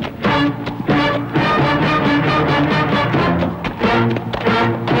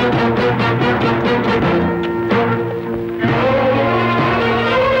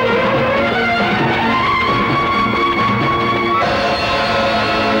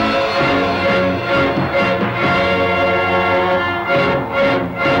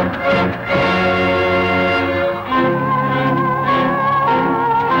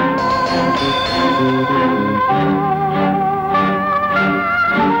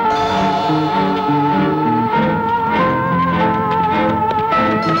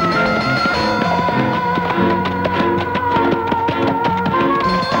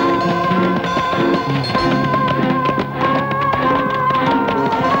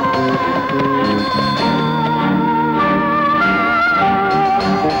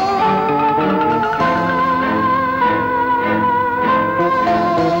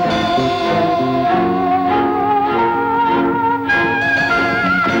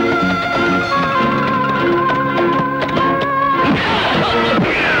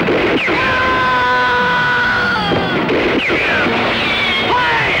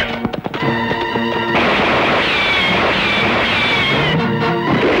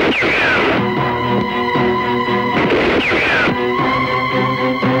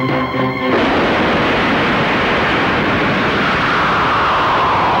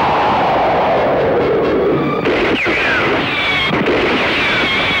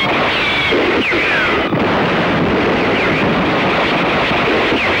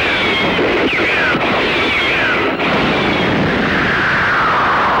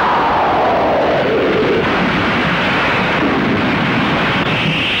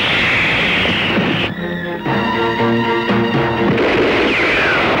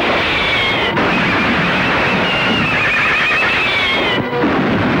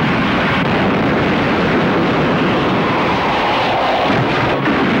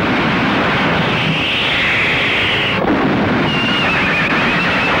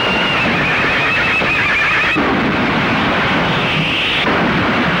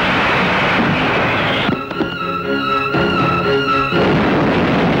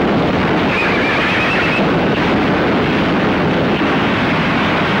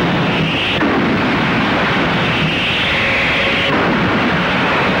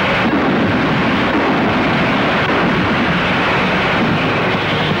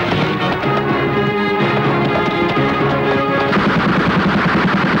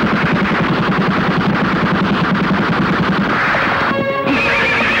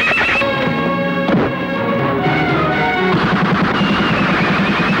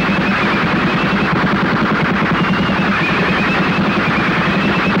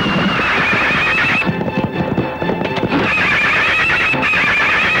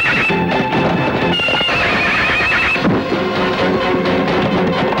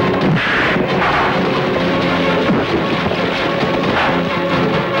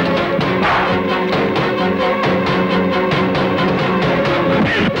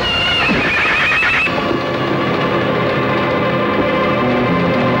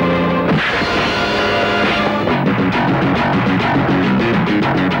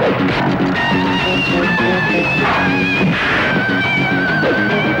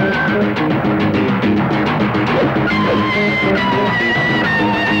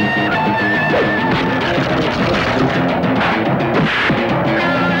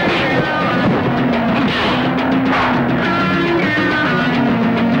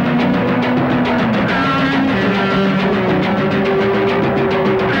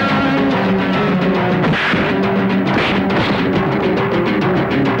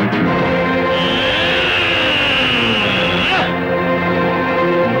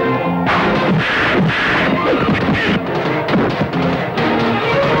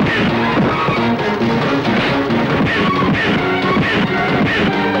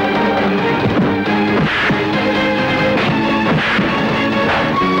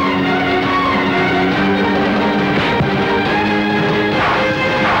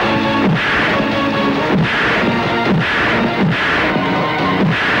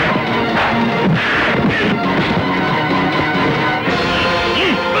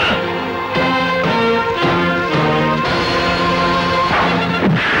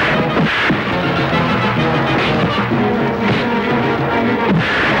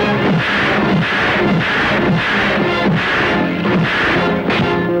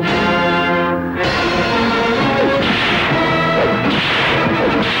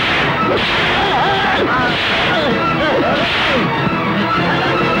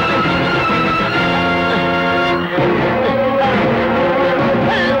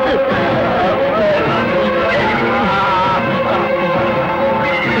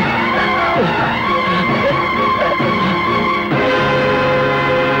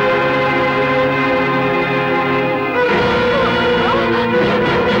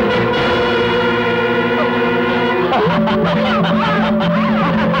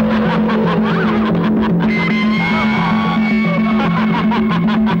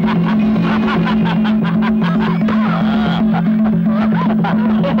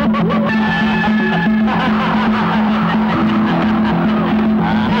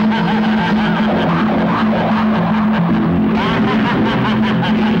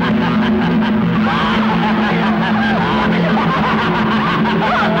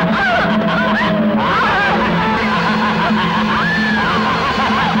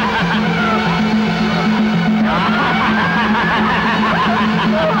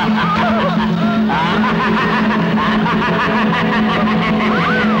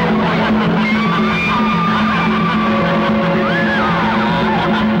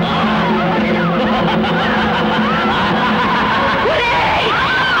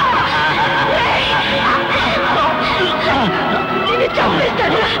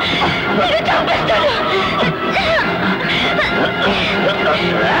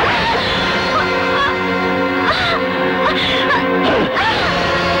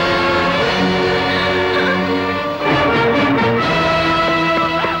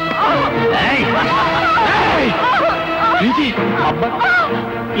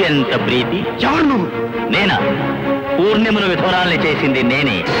 ఎంత ప్రీతి. ఎవరు నువ్వు? నేనా? పూర్ణిమను విధవరాల్ని చేసింది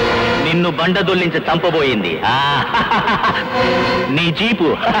నేనే. నిన్ను బండదొల్లించి చంపబోయింది నీ జీపు,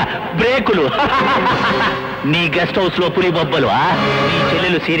 బ్రేకులు, నీ గెస్ట్ హౌస్ లో పులి బొబ్బలు, నీ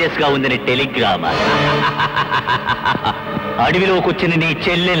చెల్లెలు సీరియస్ గా ఉందని టెలిగ్రామ్, అడవిలోకి వచ్చిన నీ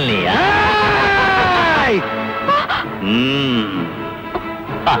చెల్లెల్ని.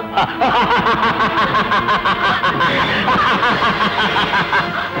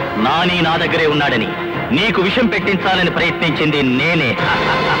 నాని నా దగ్గరే ఉన్నాడని నీకు విషం పెట్టించాలని ప్రయత్నించింది నేనే.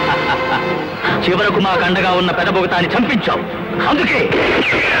 చివరకు మాకు అండగా ఉన్న పెదబొగతాన్ని చంపించావు. అందుకే